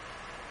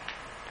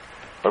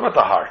 What about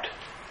the heart?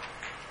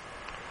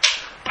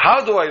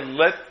 How do I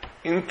let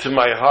into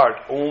my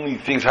heart only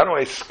things? How do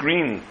I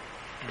screen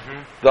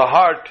the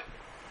heart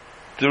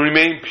to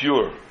remain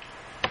pure?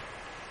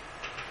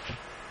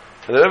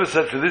 And the Rebbe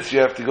said, for this you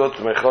have to go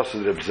to my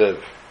chassid Reb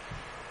Zev.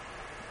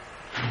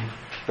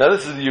 Now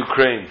this is the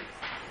Ukraine.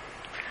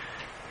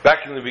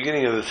 Back in the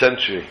beginning of the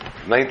century,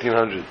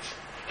 1900s.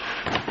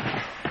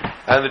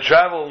 And the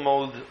travel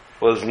mode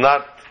was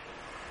not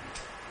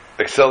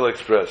Excel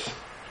Express.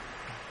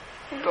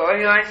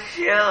 Going on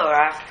jail or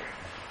after?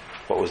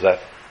 What was that?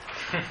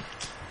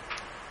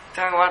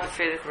 Talking about the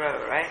Frierdiker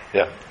Rebbe, right?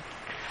 Yeah.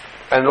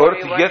 And in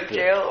order to get to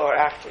there, jail or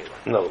after you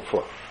went? no,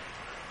 before.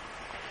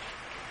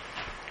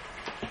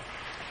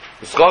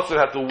 The Scotsman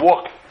had to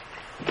walk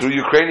through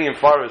Ukrainian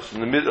forests in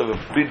the middle of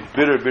a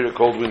bitter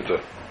cold winter.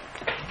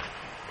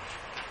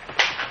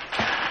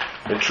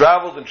 And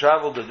traveled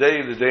a day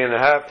and a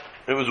half.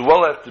 It was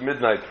well after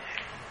midnight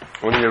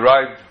when he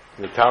arrived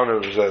in the town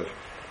of Zev.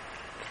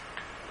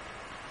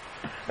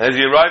 And as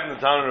he arrived in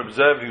the town of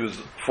Zev, he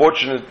was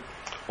fortunate,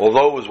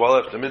 although it was well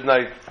after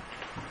midnight,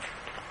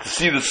 to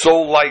see the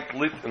sole light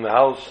lit in the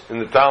house, in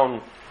the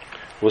town,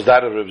 was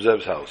that of Reb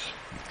Zev's house.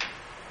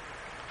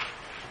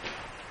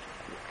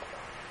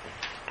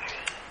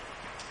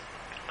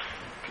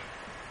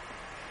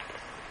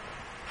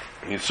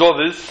 He saw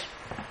this,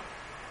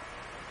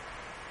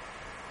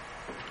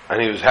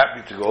 and he was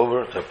happy to go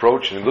over, to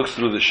approach, and he looks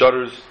through the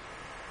shutters.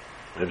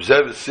 Reb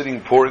Zev is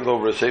sitting poring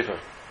over a sefer.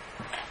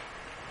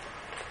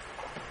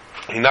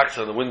 He knocks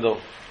on the window.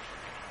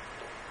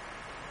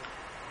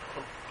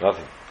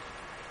 Nothing.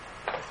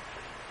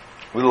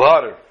 A little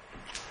harder.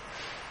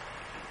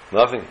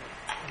 Nothing.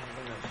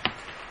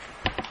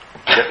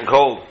 Getting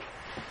cold.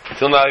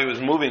 Till now he was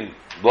moving.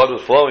 Blood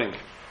was flowing.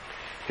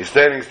 He's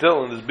standing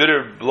still in this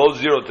bitter below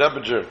zero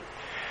temperature.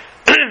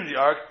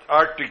 The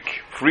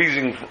Arctic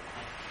freezing.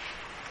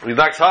 He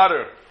knocks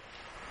harder.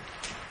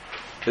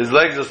 His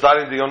legs are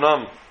starting to go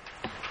numb.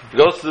 He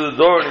goes to the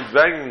door and he's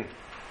banging.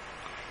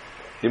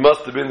 He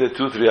must have been there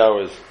 2-3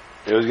 hours.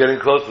 He was getting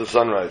close to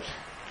sunrise.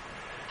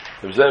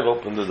 Reb Zev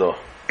opened the door.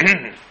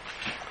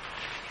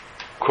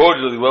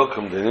 Cordially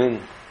welcomed him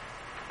in.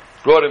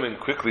 Brought him in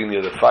quickly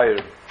near the fire.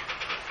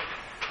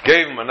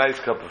 gave him a nice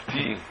cup of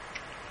tea,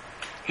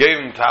 gave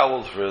him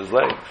towels for his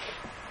legs,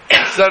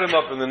 set him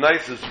up in the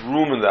nicest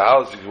room in the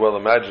house. You can well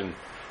imagine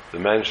the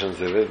mansions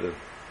they lived in.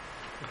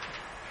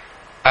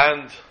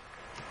 And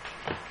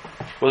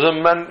was a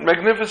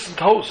magnificent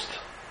host.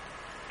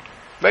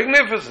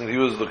 Magnificent. He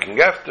was looking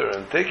after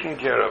and taking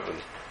care of,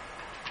 and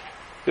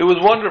it was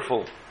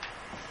wonderful.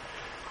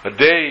 A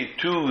day,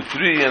 2,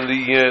 3, and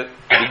the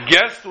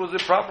guest was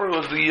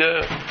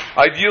the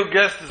ideal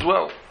guest as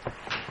well.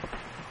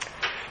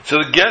 So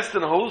the guest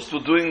and host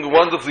were doing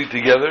wonderfully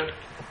together.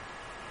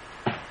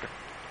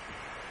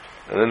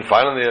 And then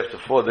finally, after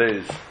 4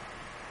 days,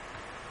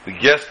 the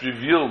guest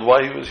revealed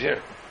why he was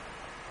here.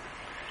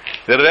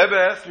 The Rebbe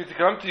asked me to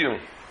come to you.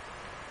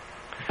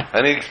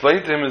 And he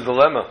explained to him his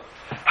dilemma.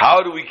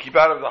 How do we keep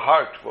out of the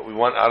heart what we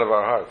want out of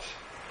our hearts?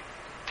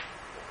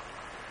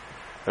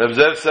 And Reb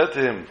Zev said to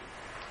him,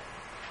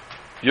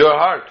 your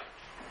heart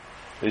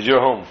is your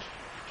home.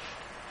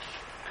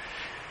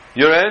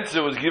 Your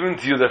answer was given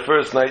to you the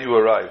first night you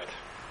arrived.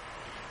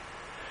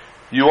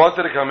 You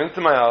wanted to come into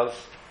my house.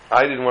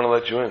 I didn't want to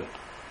let you in.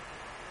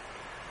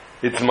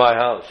 It's my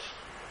house.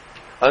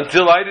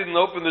 Until I didn't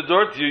open the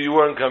door to you, you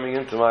weren't coming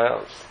into my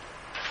house.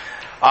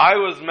 I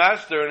was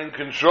master and in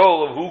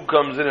control of who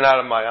comes in and out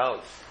of my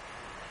house.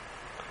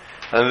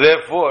 And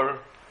therefore,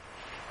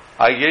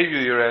 I gave you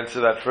your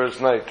answer that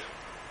first night.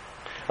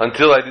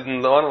 Until I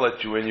didn't want to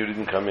let you in, you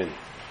didn't come in.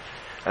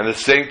 And the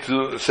same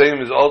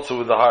is also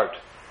with the heart.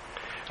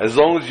 As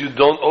long as you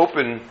don't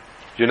open,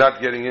 you're not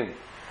getting in.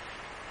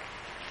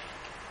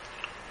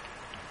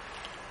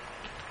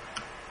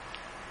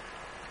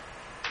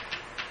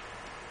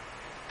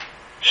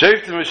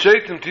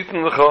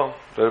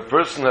 That a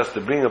person has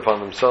to bring upon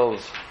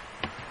themselves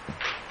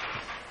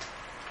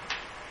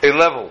a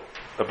level.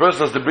 A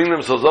person has to bring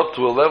themselves up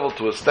to a level,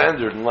 to a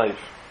standard in life.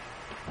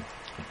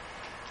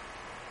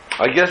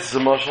 I guess it's a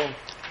mashal.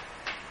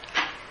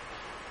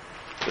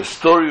 The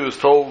story was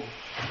told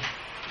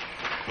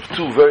of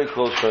two very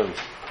close friends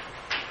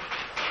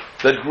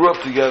that grew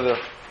up together,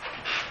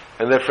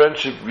 and their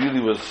friendship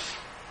really was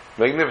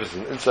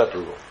magnificent,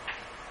 inseparable.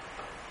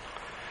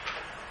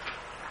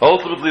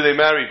 Ultimately, they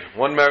married.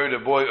 One married a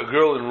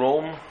girl in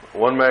Rome.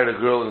 One married a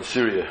girl in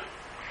Syria.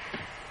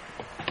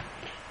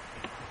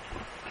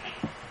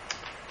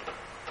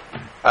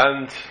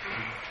 And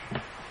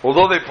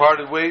although they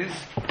parted ways,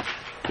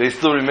 they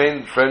still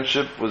remained.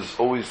 Friendship was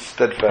always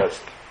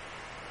steadfast.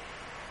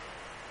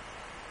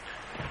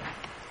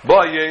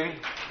 Ba'ayim,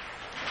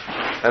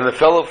 and the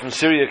fellow from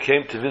Syria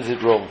came to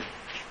visit Rome.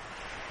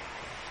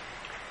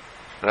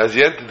 And as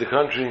he entered the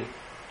country,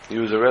 he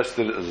was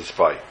arrested as a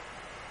spy.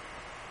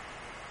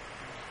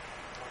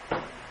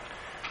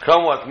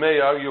 Come what may,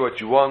 argue what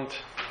you want.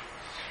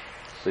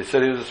 They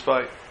said he was a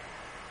spy.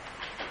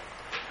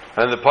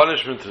 And the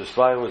punishment to the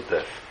spy was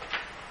death.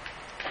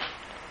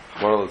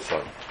 One of the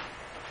son.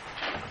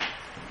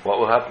 What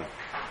will happen?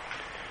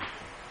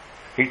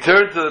 He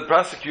turned to the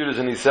prosecutors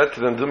and he said to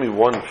them, do me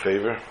one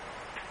favor.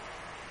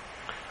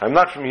 I'm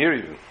not from here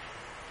even.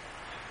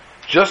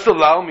 Just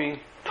allow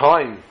me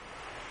time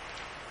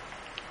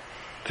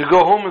to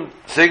go home and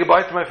say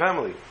goodbye to my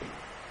family.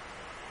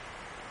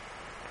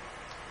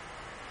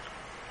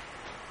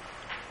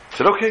 I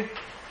said, okay.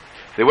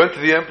 They went to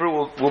the emperor,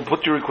 we'll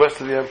put your request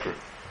to the emperor.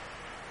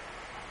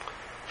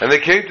 And they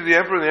came to the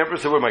emperor, and the emperor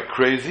said, what, am I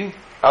crazy?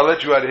 I'll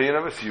let you out of here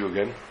and never see you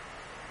again.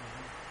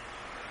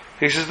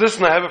 He says,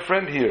 listen, I have a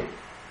friend here.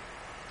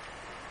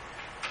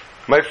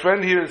 My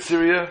friend here in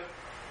Syria,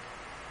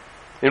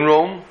 in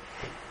Rome,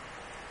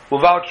 will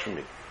vouch for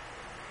me.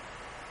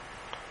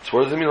 So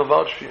what does it mean he'll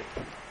vouch for you?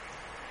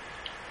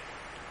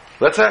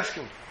 Let's ask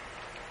him.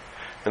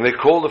 And they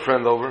call the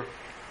friend over,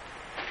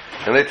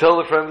 and they tell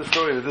the friend the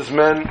story that this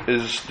man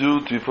is due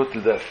to be put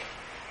to death.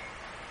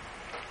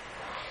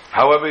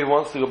 However, he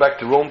wants to go back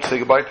to Rome to say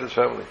goodbye to his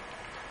family.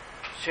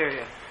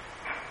 Syria.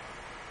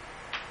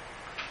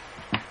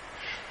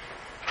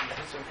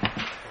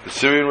 The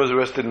Syrian was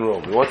arrested in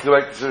Rome. He wants to go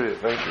back to Syria.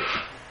 Thank you.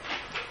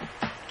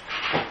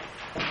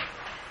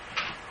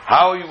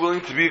 How are you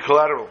willing to be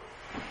collateral?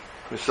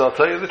 He said, I'll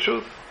tell you the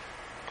truth.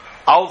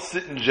 I'll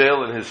sit in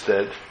jail in his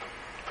stead,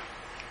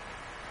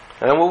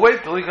 and we'll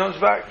wait till he comes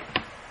back.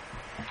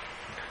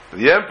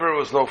 The emperor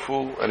was no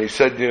fool, and he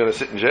said, you're going to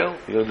sit in jail?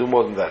 You're going to do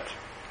more than that.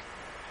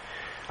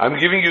 I'm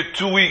giving you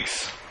 2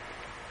 weeks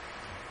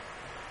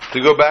to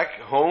go back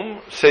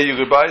home, say your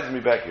goodbyes, and be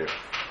back here.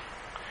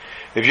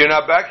 If you're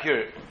not back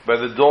here by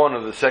the dawn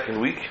of the second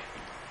week,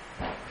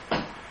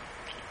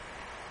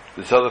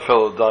 this other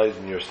fellow dies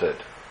in your stead.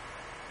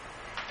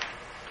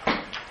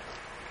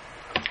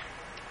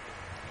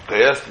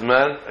 They asked the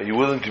man, are you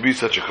willing to be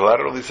such a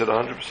collateral? He said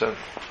 100%.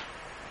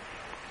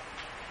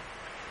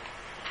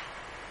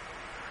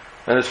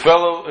 And his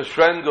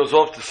friend goes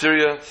off to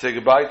Syria to say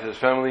goodbye to his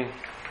family.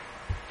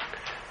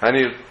 And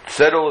he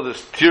said all of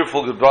his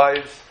tearful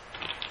goodbyes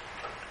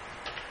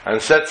and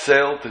set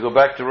sail to go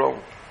back to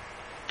Rome.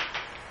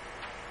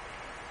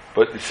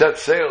 But to set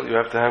sail, you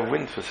have to have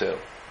wind for sail.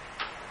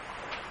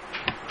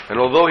 And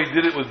although he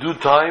did it with due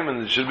time, and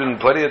there should have been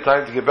plenty of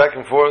time to get back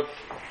and forth,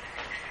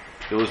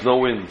 There was no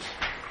wind.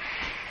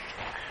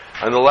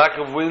 And the lack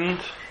of wind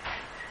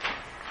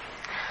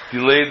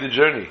delayed the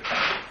journey.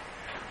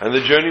 And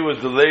the journey was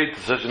delayed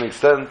to such an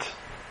extent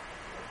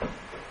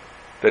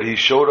that he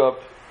showed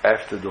up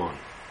after dawn.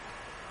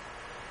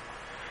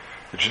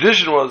 The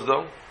tradition was,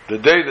 though, the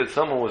day that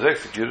someone was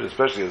executed,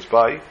 especially a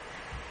spy,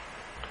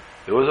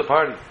 there was a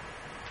party.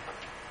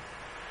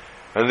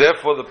 And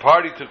therefore the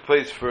party took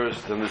place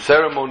first, and the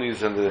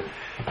ceremonies, and the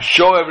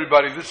show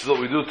everybody, this is what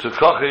we do to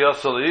Kacha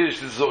Yasal Ish,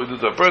 this is what we do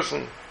to a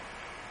person.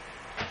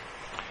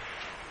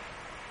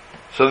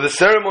 So the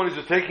ceremonies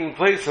are taking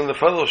place, and the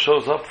fellow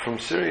shows up from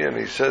Syria, and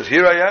he says,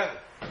 here I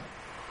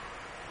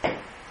am.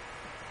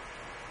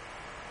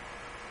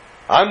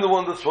 I'm the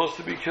one that's supposed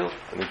to be killed.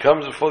 And he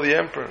comes before the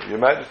emperor, Your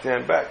Majesty,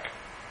 I'm back.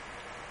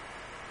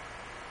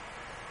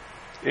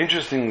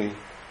 Interestingly,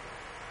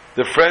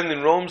 the friend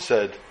in Rome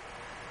said,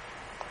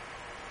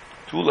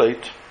 too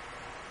late.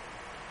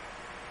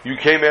 You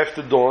came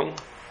after dawn.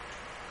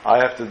 I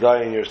have to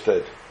die in your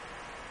stead.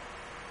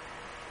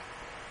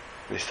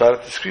 They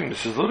started to scream,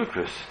 this is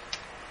ludicrous.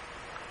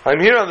 I'm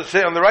here on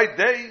the right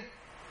day.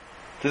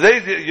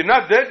 Today, you're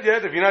not dead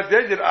yet. If you're not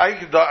dead yet, I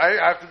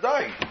have to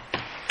die.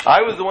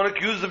 I was the one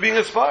accused of being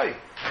a spy.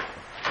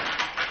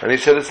 And he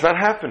said, it's not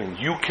happening.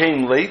 You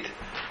came late.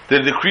 The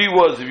decree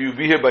was, if you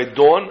be here by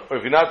dawn, or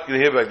if you're not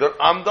here by dawn,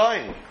 I'm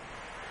dying.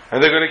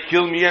 And they're going to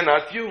kill me and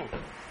not you.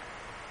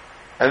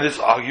 And this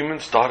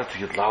argument started to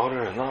get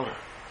louder and louder.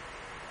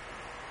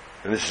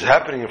 And this is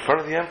happening in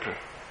front of the emperor.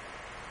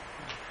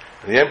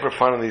 And the emperor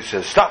finally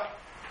says, stop.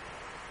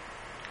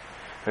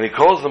 And he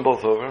calls them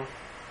both over.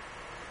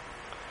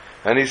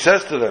 And he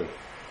says to them,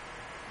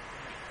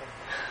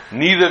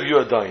 neither of you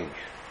are dying.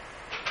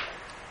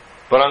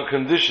 But on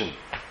condition.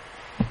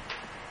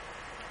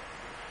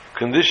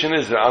 Condition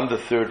is that I'm the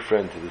third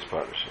friend to this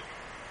partnership.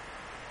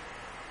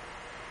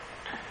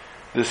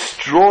 The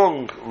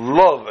strong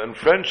love and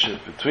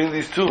friendship between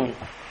these two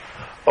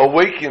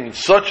awakened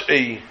such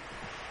a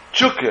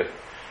chukka,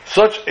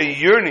 such a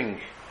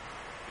yearning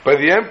by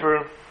the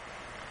emperor,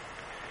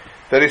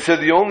 that he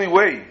said the only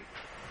way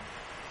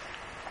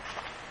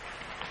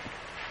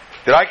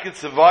that I can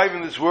survive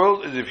in this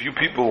world is if you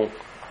people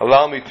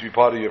allow me to be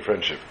part of your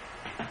friendship.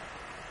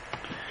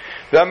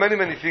 There are many,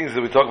 many things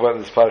that we talk about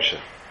in this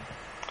parsha.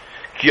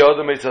 Ki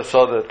adam eitz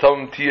hasada,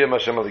 tom tiyem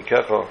Hashem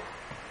alikecha.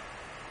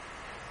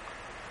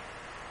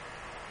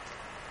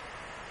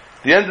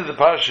 The end of the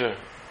parsha,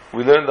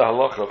 we learn the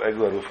halacha of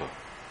Egla Rufa.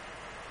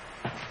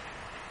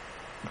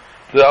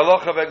 The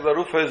halacha of Egla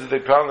Rufa is that they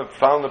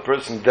found the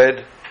person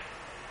dead,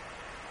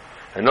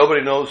 and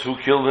nobody knows who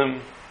killed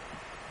him.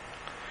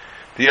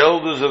 The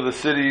elders of the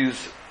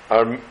cities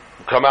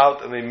come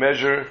out and they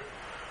measure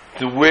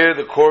to where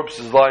the corpse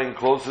is lying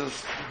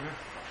closest,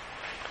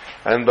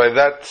 and by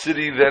that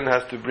city then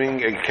has to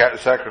bring a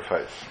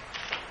sacrifice.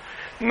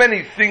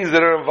 Many things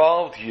that are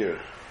involved here.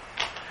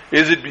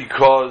 Is it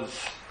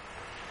because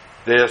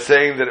they are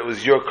saying that it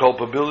was your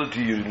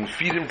culpability, you didn't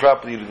feed him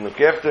properly, you didn't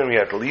look after him, he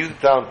had to leave the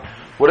town,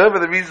 whatever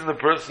the reason, the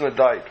person had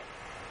died.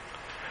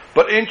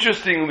 But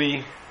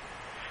interestingly,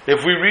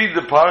 if we read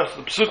the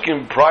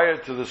psukim prior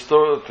to the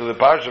story, to the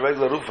parsha of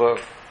Egla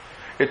Rufa,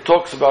 it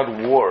talks about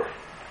war.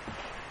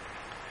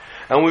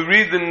 And we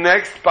read the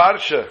next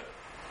parsha,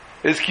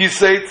 is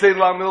Kiseitze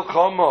la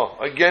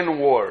milchama, again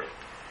war.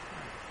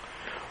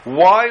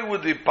 Why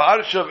would the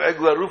parsha of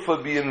Egla Rufa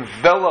be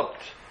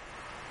enveloped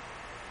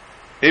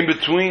in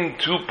between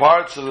two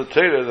parts of the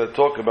Torah that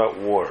talk about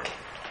war?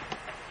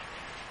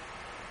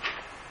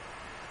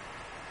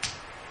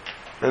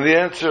 And the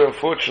answer,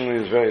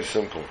 unfortunately, is very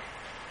simple.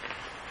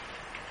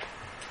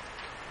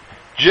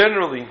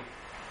 Generally,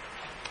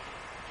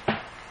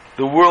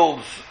 the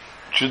world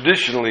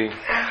traditionally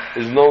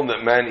is known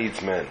that man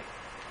eats man.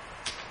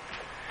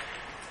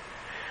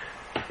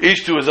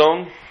 Each to his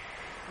own,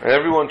 and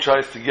everyone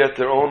tries to get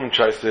their own and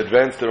tries to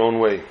advance their own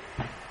way.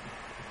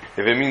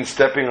 If it means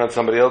stepping on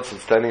somebody else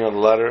and standing on the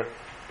ladder,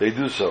 they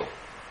do so.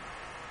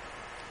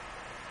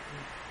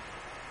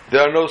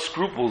 There are no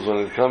scruples when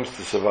it comes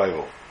to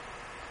survival.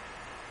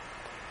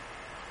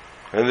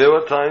 And there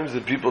were times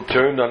that people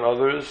turned on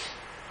others,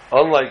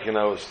 unlike in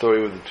our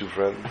story with the two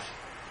friends,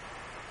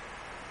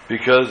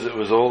 because it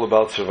was all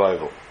about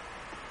survival.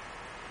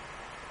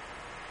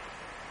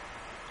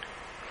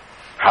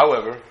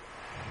 However,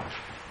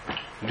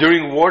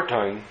 during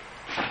wartime,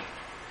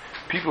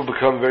 people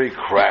become very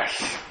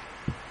crass.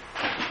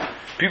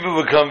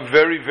 People become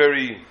very,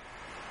 very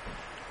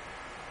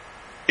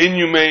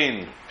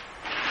inhumane.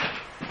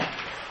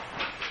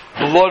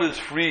 Blood is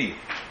free.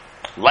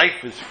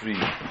 Life is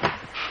free.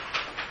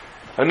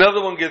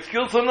 Another one gets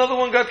killed, so another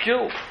one got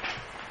killed.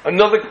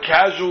 Another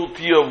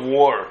casualty of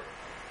war.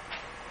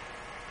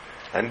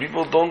 And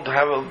people don't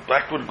have a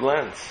backward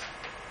glance.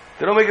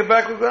 They don't make a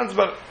backward glance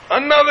about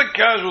another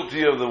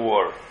casualty of the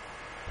war.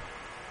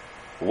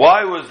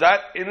 Why was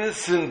that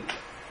innocent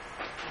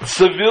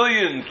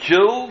civilian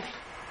killed?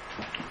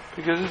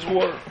 Because it's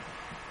war.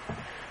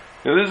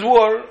 In this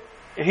war,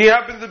 he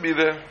happened to be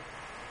there.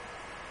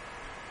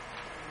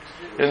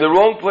 In the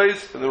wrong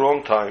place, in the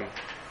wrong time.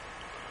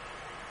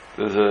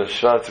 There's a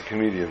Schwarzer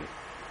comedian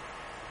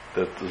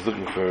that was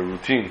looking for a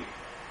routine.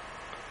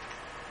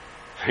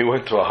 He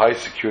went to a high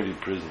security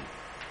prison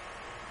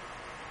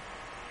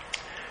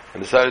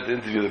and decided to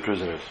interview the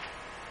prisoners.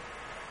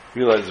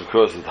 Realized, of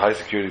course, that high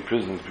security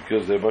prisons,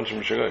 because they're a bunch of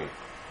Meshuggahim.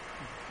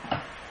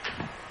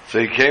 So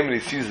he came and he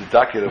sees the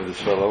docket of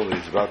this fellow that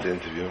he's about to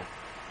interview.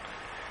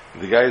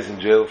 The guy is in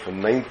jail for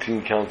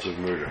 19 counts of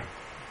murder.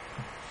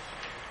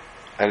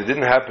 And it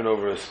didn't happen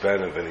over a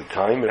span of any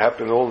time. It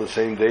happened all the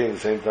same day and the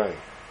same time.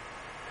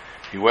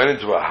 He went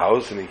into a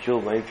house and he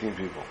killed 19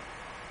 people.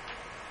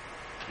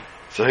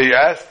 So he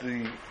asked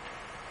the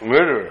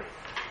murderer,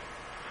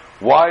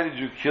 why did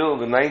you kill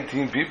the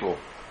 19 people?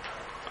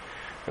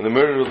 And the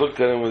murderer looked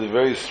at him with a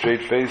very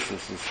straight face and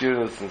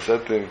sincereness and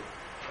said to him,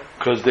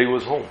 because they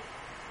was home.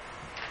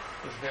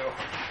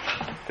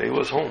 They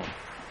was home.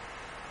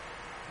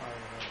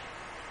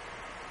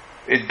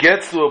 It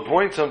gets to a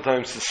point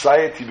sometimes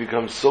society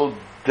becomes so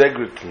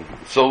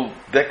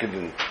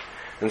decadent,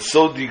 and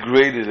so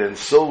degraded, and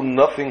so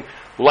nothing.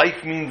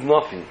 Life means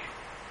nothing.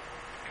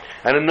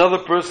 And another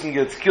person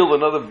gets killed,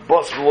 another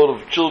bus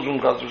load of children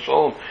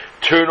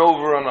turn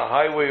over on a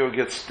highway or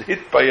gets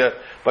hit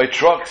by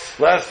trucks.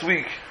 Last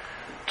week,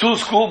 2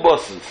 school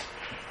buses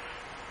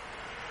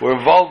were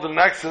involved in an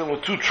accident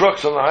with 2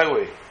 trucks on the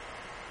highway.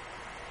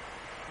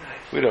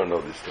 We don't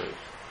know these stories.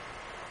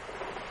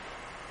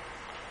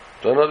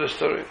 Don't know the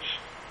stories.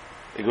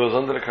 It goes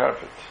under the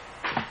carpet.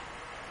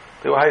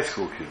 They were high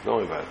school kids, don't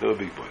worry about it. They were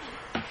big boys.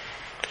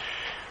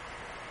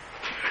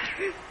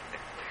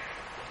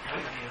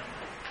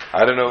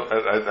 I don't know.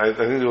 I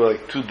think there were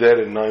like 2 dead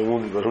and 9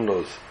 wounded, but who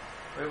knows?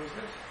 Where was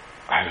this?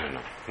 I don't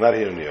know. Not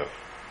here in New York.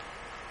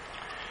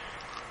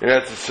 In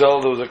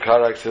Eretz-Yisrael, there was a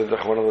car accident.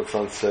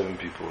 7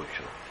 people were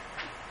killed.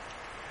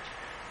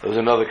 There was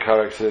another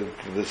car accident.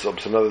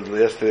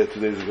 Yesterday, 2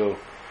 days ago,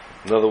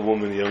 another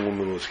young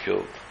woman was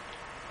killed.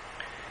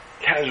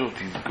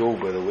 Casualties go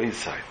by the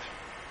wayside.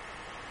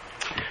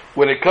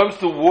 When it comes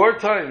to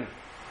wartime,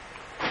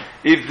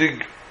 if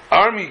the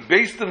army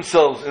based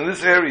themselves in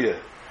this area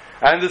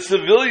and the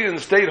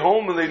civilians stayed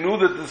home and they knew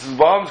that these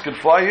bombs could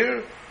fly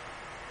here,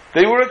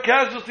 they were a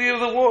casualty of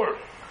the war.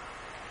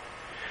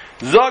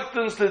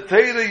 Zaktans the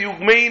Torah, you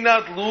may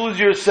not lose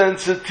your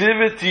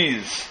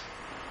sensitivities.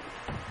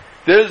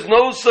 There's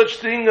no such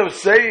thing of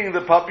saying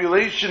the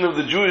population of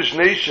the Jewish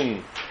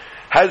nation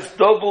has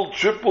doubled,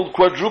 tripled,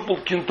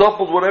 quadrupled,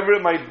 quintupled, whatever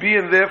it might be,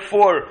 and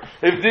therefore,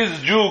 if this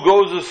Jew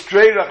goes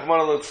astray, Rahman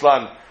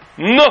al-Islam,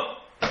 no!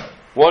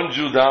 1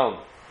 Jew down.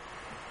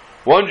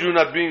 1 Jew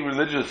not being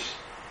religious.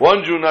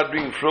 1 Jew not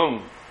being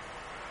frum.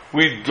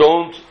 We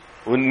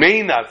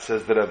may not,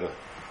 says the Rebbe,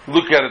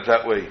 look at it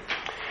that way.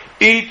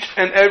 Each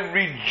and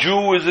every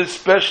Jew is a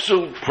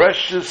special,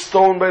 precious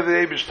stone by the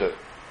Eibishter.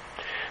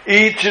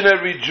 Each and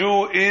every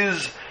Jew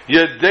is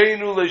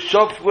Yedeinu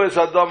le'shofches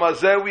Adam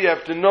hazeh. We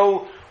have to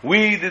know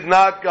we did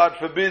not, God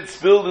forbid,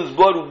 spill his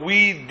blood.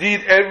 We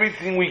did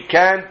everything we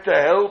can to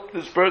help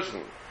this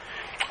person.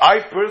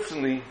 I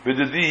personally,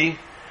 B'dadi,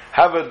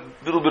 have a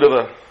little bit of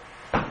a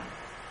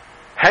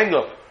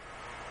hang-up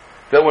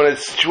that when a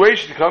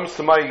situation comes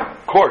to my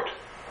court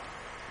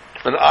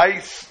and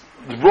I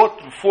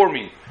brought before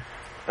me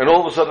and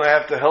all of a sudden I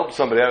have to help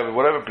somebody out of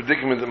whatever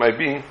predicament it might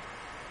be,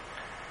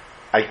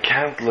 I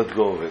can't let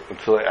go of it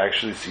until I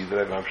actually see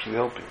that I'm actually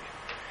helping.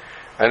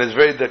 And it's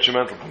very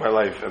detrimental to my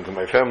life and to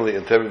my family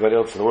and to everybody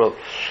else in the world.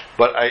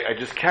 But I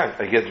just can't.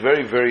 I get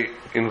very, very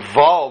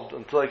involved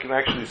until I can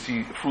actually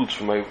see fruits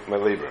from my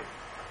labor.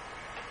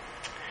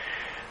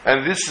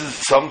 And this is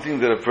something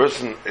that a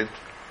person,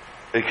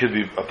 it could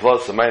be a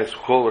plus, a minus,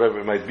 call whatever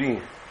it might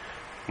be.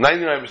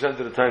 99%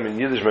 of the time in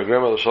Yiddish, my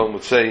grandmother Shalom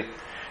would say,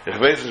 I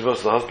don't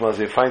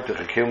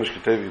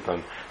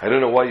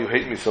know why you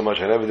hate me so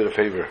much, I never did a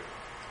favor.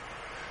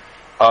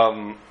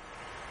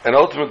 And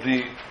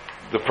ultimately,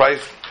 the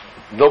price,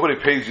 nobody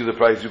pays you the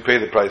price, you pay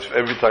the price for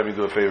every time you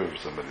do a favor for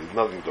somebody. There's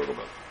nothing to talk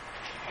about.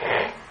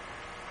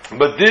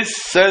 But this,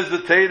 says the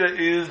Torah,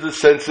 is the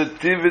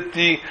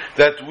sensitivity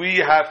that we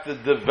have to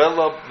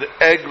develop, the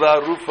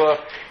Egla Rufa,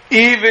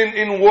 even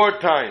in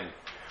wartime,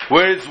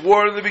 where it's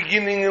war in the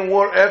beginning and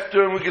war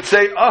after, and we could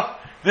say,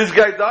 this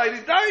guy died,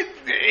 he died.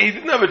 He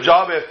didn't have a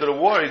job after the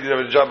war, he didn't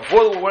have a job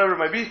before the war, whatever it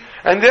might be,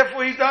 and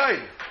therefore he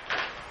died.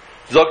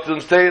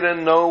 Zoktan Torah,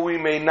 no, we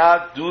may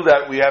not do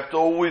that. We have to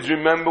always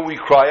remember, we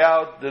cry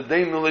out, the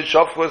Deinu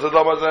le'shofches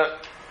Adam hazeh.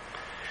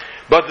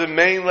 But the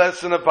main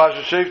lesson of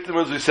Pasha Sheftim,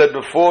 as we said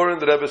before, and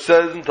the Rebbe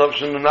says in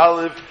Tavshin Nun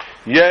Aleph,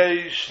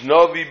 Yesh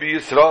Novi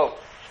b'Yisrael.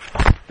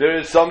 There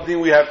is something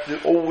we have to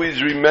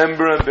always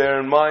remember and bear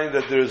in mind,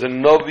 that there is a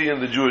Novi in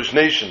the Jewish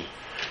nation,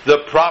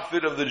 the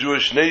prophet of the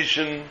Jewish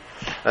nation,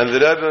 and the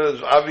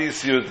Rebbe,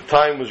 obviously at the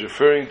time, was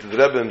referring to the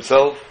Rebbe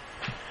himself.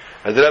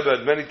 And the Rebbe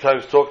had many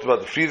times talked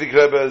about the Frierdiker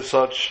Rebbe as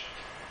such.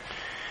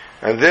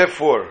 And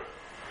therefore,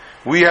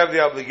 we have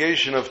the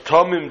obligation of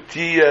Tamim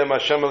Tiyeh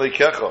Hashem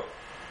Aleikecha.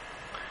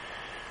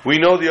 We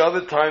know the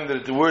other time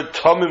that the word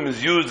Tamim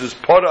is used as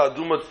Para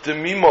Aduma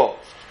Temimo.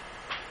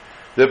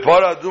 The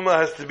Para Aduma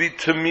has to be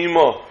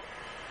Temimo.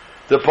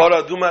 The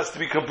Parah Aduma has to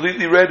be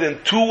completely red,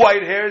 and 2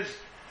 white hairs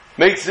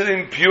makes it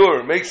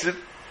impure, makes it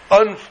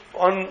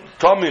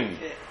untamim.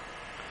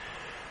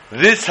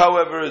 This,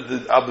 however, is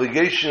the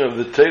obligation of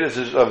the Torah,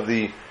 of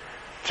the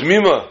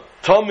Tmima.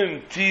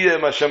 Tamim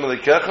tiyeh Hashem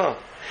Elokecha.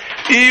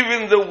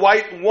 Even the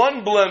white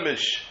one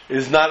blemish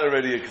is not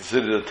already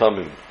considered a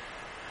tamim.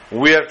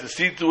 We have to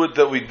see to it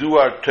that we do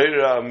our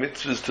Torah, our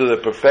mitzvahs to the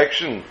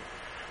perfection,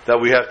 that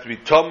we have to be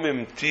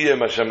tamim tiyeh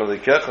Hashem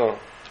Elokecha.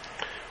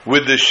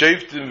 With the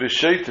shaftim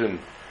v'shaitim,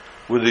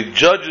 with the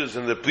judges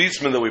and the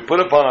policemen that we put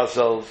upon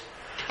ourselves,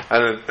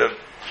 and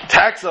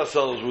tax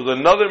ourselves with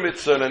another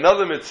mitzvah and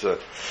another mitzvah.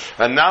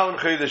 And now in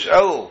Chodesh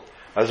El,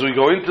 as we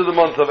go into the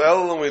month of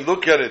El and we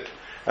look at it,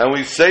 and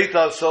we say to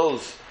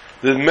ourselves,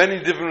 there's many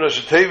different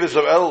Rosh Tevis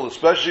of El,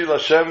 especially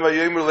Lashem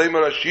Vayemer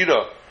Leimer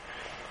Ashira,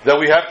 that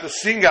we have to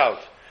sing out,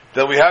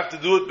 that we have to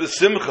do it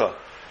b'simcha,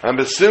 and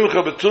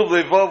b'simcha b'tuv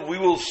levav, we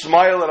will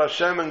smile at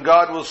Hashem and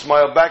God will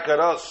smile back at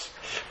us,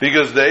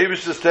 because the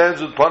Eibishter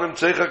stands with Panim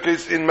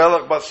Tzeichakis in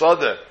Melech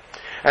Basadeh,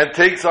 and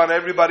takes on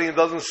everybody and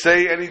doesn't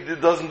say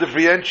doesn't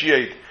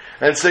differentiate,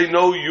 and say,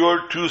 no,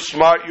 you're too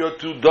smart, you're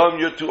too dumb,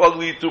 you're too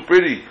ugly, you're too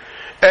pretty.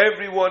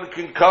 Everyone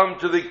can come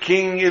to the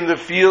king in the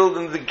field,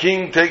 and the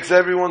king takes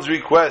everyone's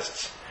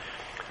requests.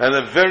 And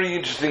a very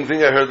interesting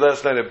thing I heard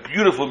last night, a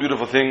beautiful,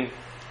 beautiful thing.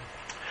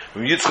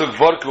 When Yitzchak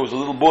Varka was a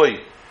little boy,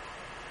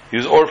 he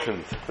was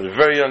orphaned at a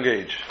very young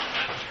age.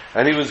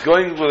 And he was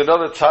going with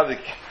another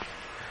tzaddik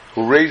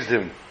who raised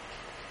him,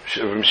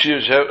 from Shir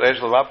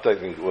Eshel Vapta, I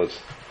think it was.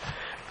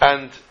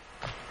 And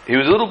he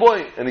was a little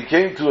boy, and he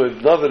came to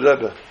another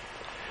Rebbe.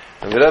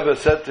 And the Rebbe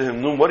said to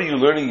him, what are you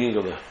learning,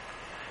 Yingala?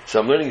 So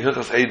I'm learning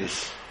Hilchas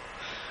Eidos.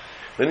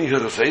 Learning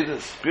Hilchas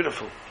Eidos,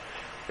 beautiful.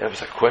 You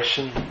have a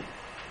question?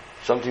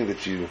 Something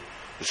that you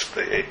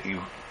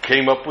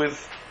came up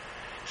with?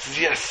 He says,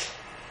 yes.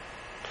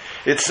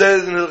 It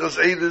says in Hilchas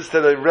Eidos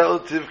that a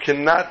relative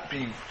cannot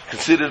be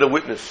considered a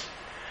witness,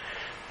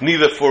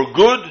 neither for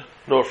good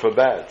nor for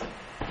bad.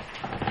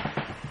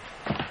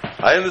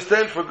 I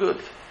understand for good.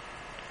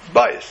 It's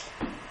biased.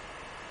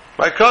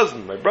 My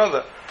cousin, my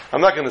brother,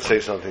 I'm not going to say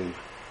something.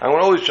 I'm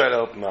going to always try to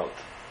help him out.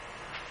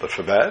 But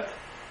for bad?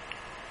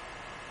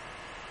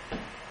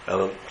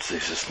 Ellen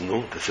says,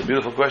 no, that's a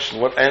beautiful question.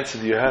 What answer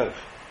do you have?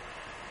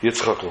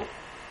 Yitzchak.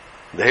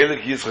 The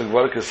Heilig Yitzchak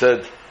Varka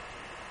said,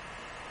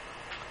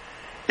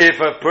 if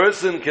a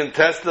person can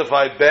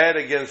testify bad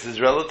against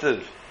his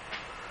relative,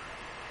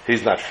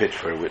 he's not fit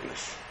for a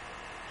witness.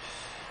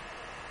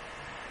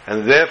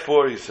 And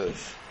therefore, he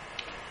says,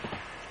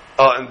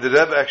 and the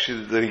Rebbe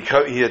actually,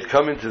 he had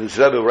come into this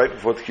Rebbe right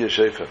before Tkiyah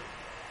Shefer.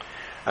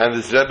 And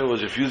this Rebbe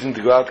was refusing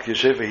to go out to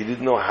Tkiyah Shefer. He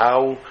didn't know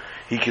how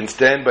he can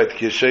stand by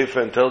Tkiyah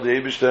Shefer and tell the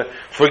Eibishter,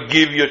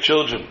 forgive your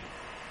children.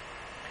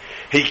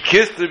 He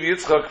kissed Rabbi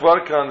Yitzchak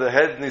Varka on the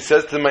head and he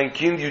says to him, my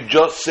kind, you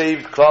just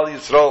saved Klal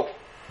Yisrael.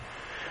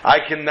 I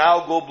can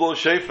now go blow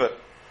Shefer.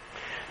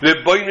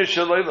 Rebbeinu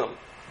Shalom.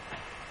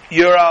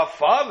 You're our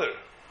father.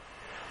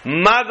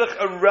 Madach,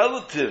 a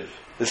relative,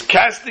 is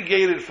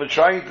castigated for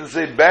trying to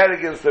say bad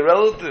against the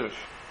relative.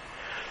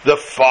 The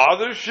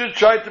father should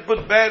try to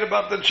put bad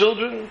about the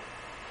children.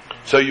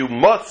 So you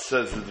must,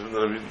 says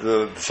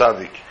the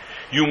tzaddik,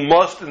 you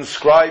must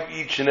inscribe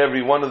each and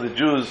every one of the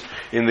Jews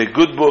in the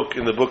good book,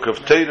 in the book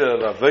of Torah,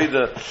 of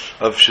Aveda,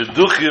 of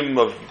Shidduchim,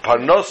 of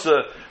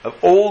Parnasa, of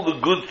all the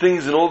good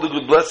things and all the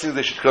good blessings.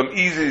 They should come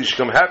easy, they should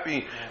come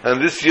happy.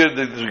 And this year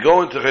they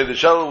go into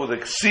Chodesh Elul with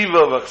a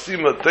ksiva,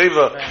 v'achsima,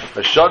 teva,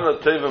 a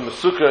shana, teva,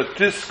 mesukah,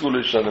 tisku,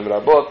 l'shanim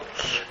rabot.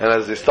 And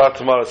as they start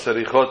tomorrow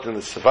Serichot in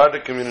the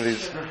Sephardic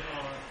communities,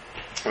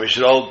 we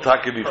should all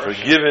be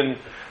forgiven,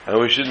 and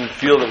we shouldn't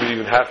feel that we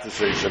even have to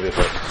say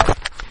Serichot.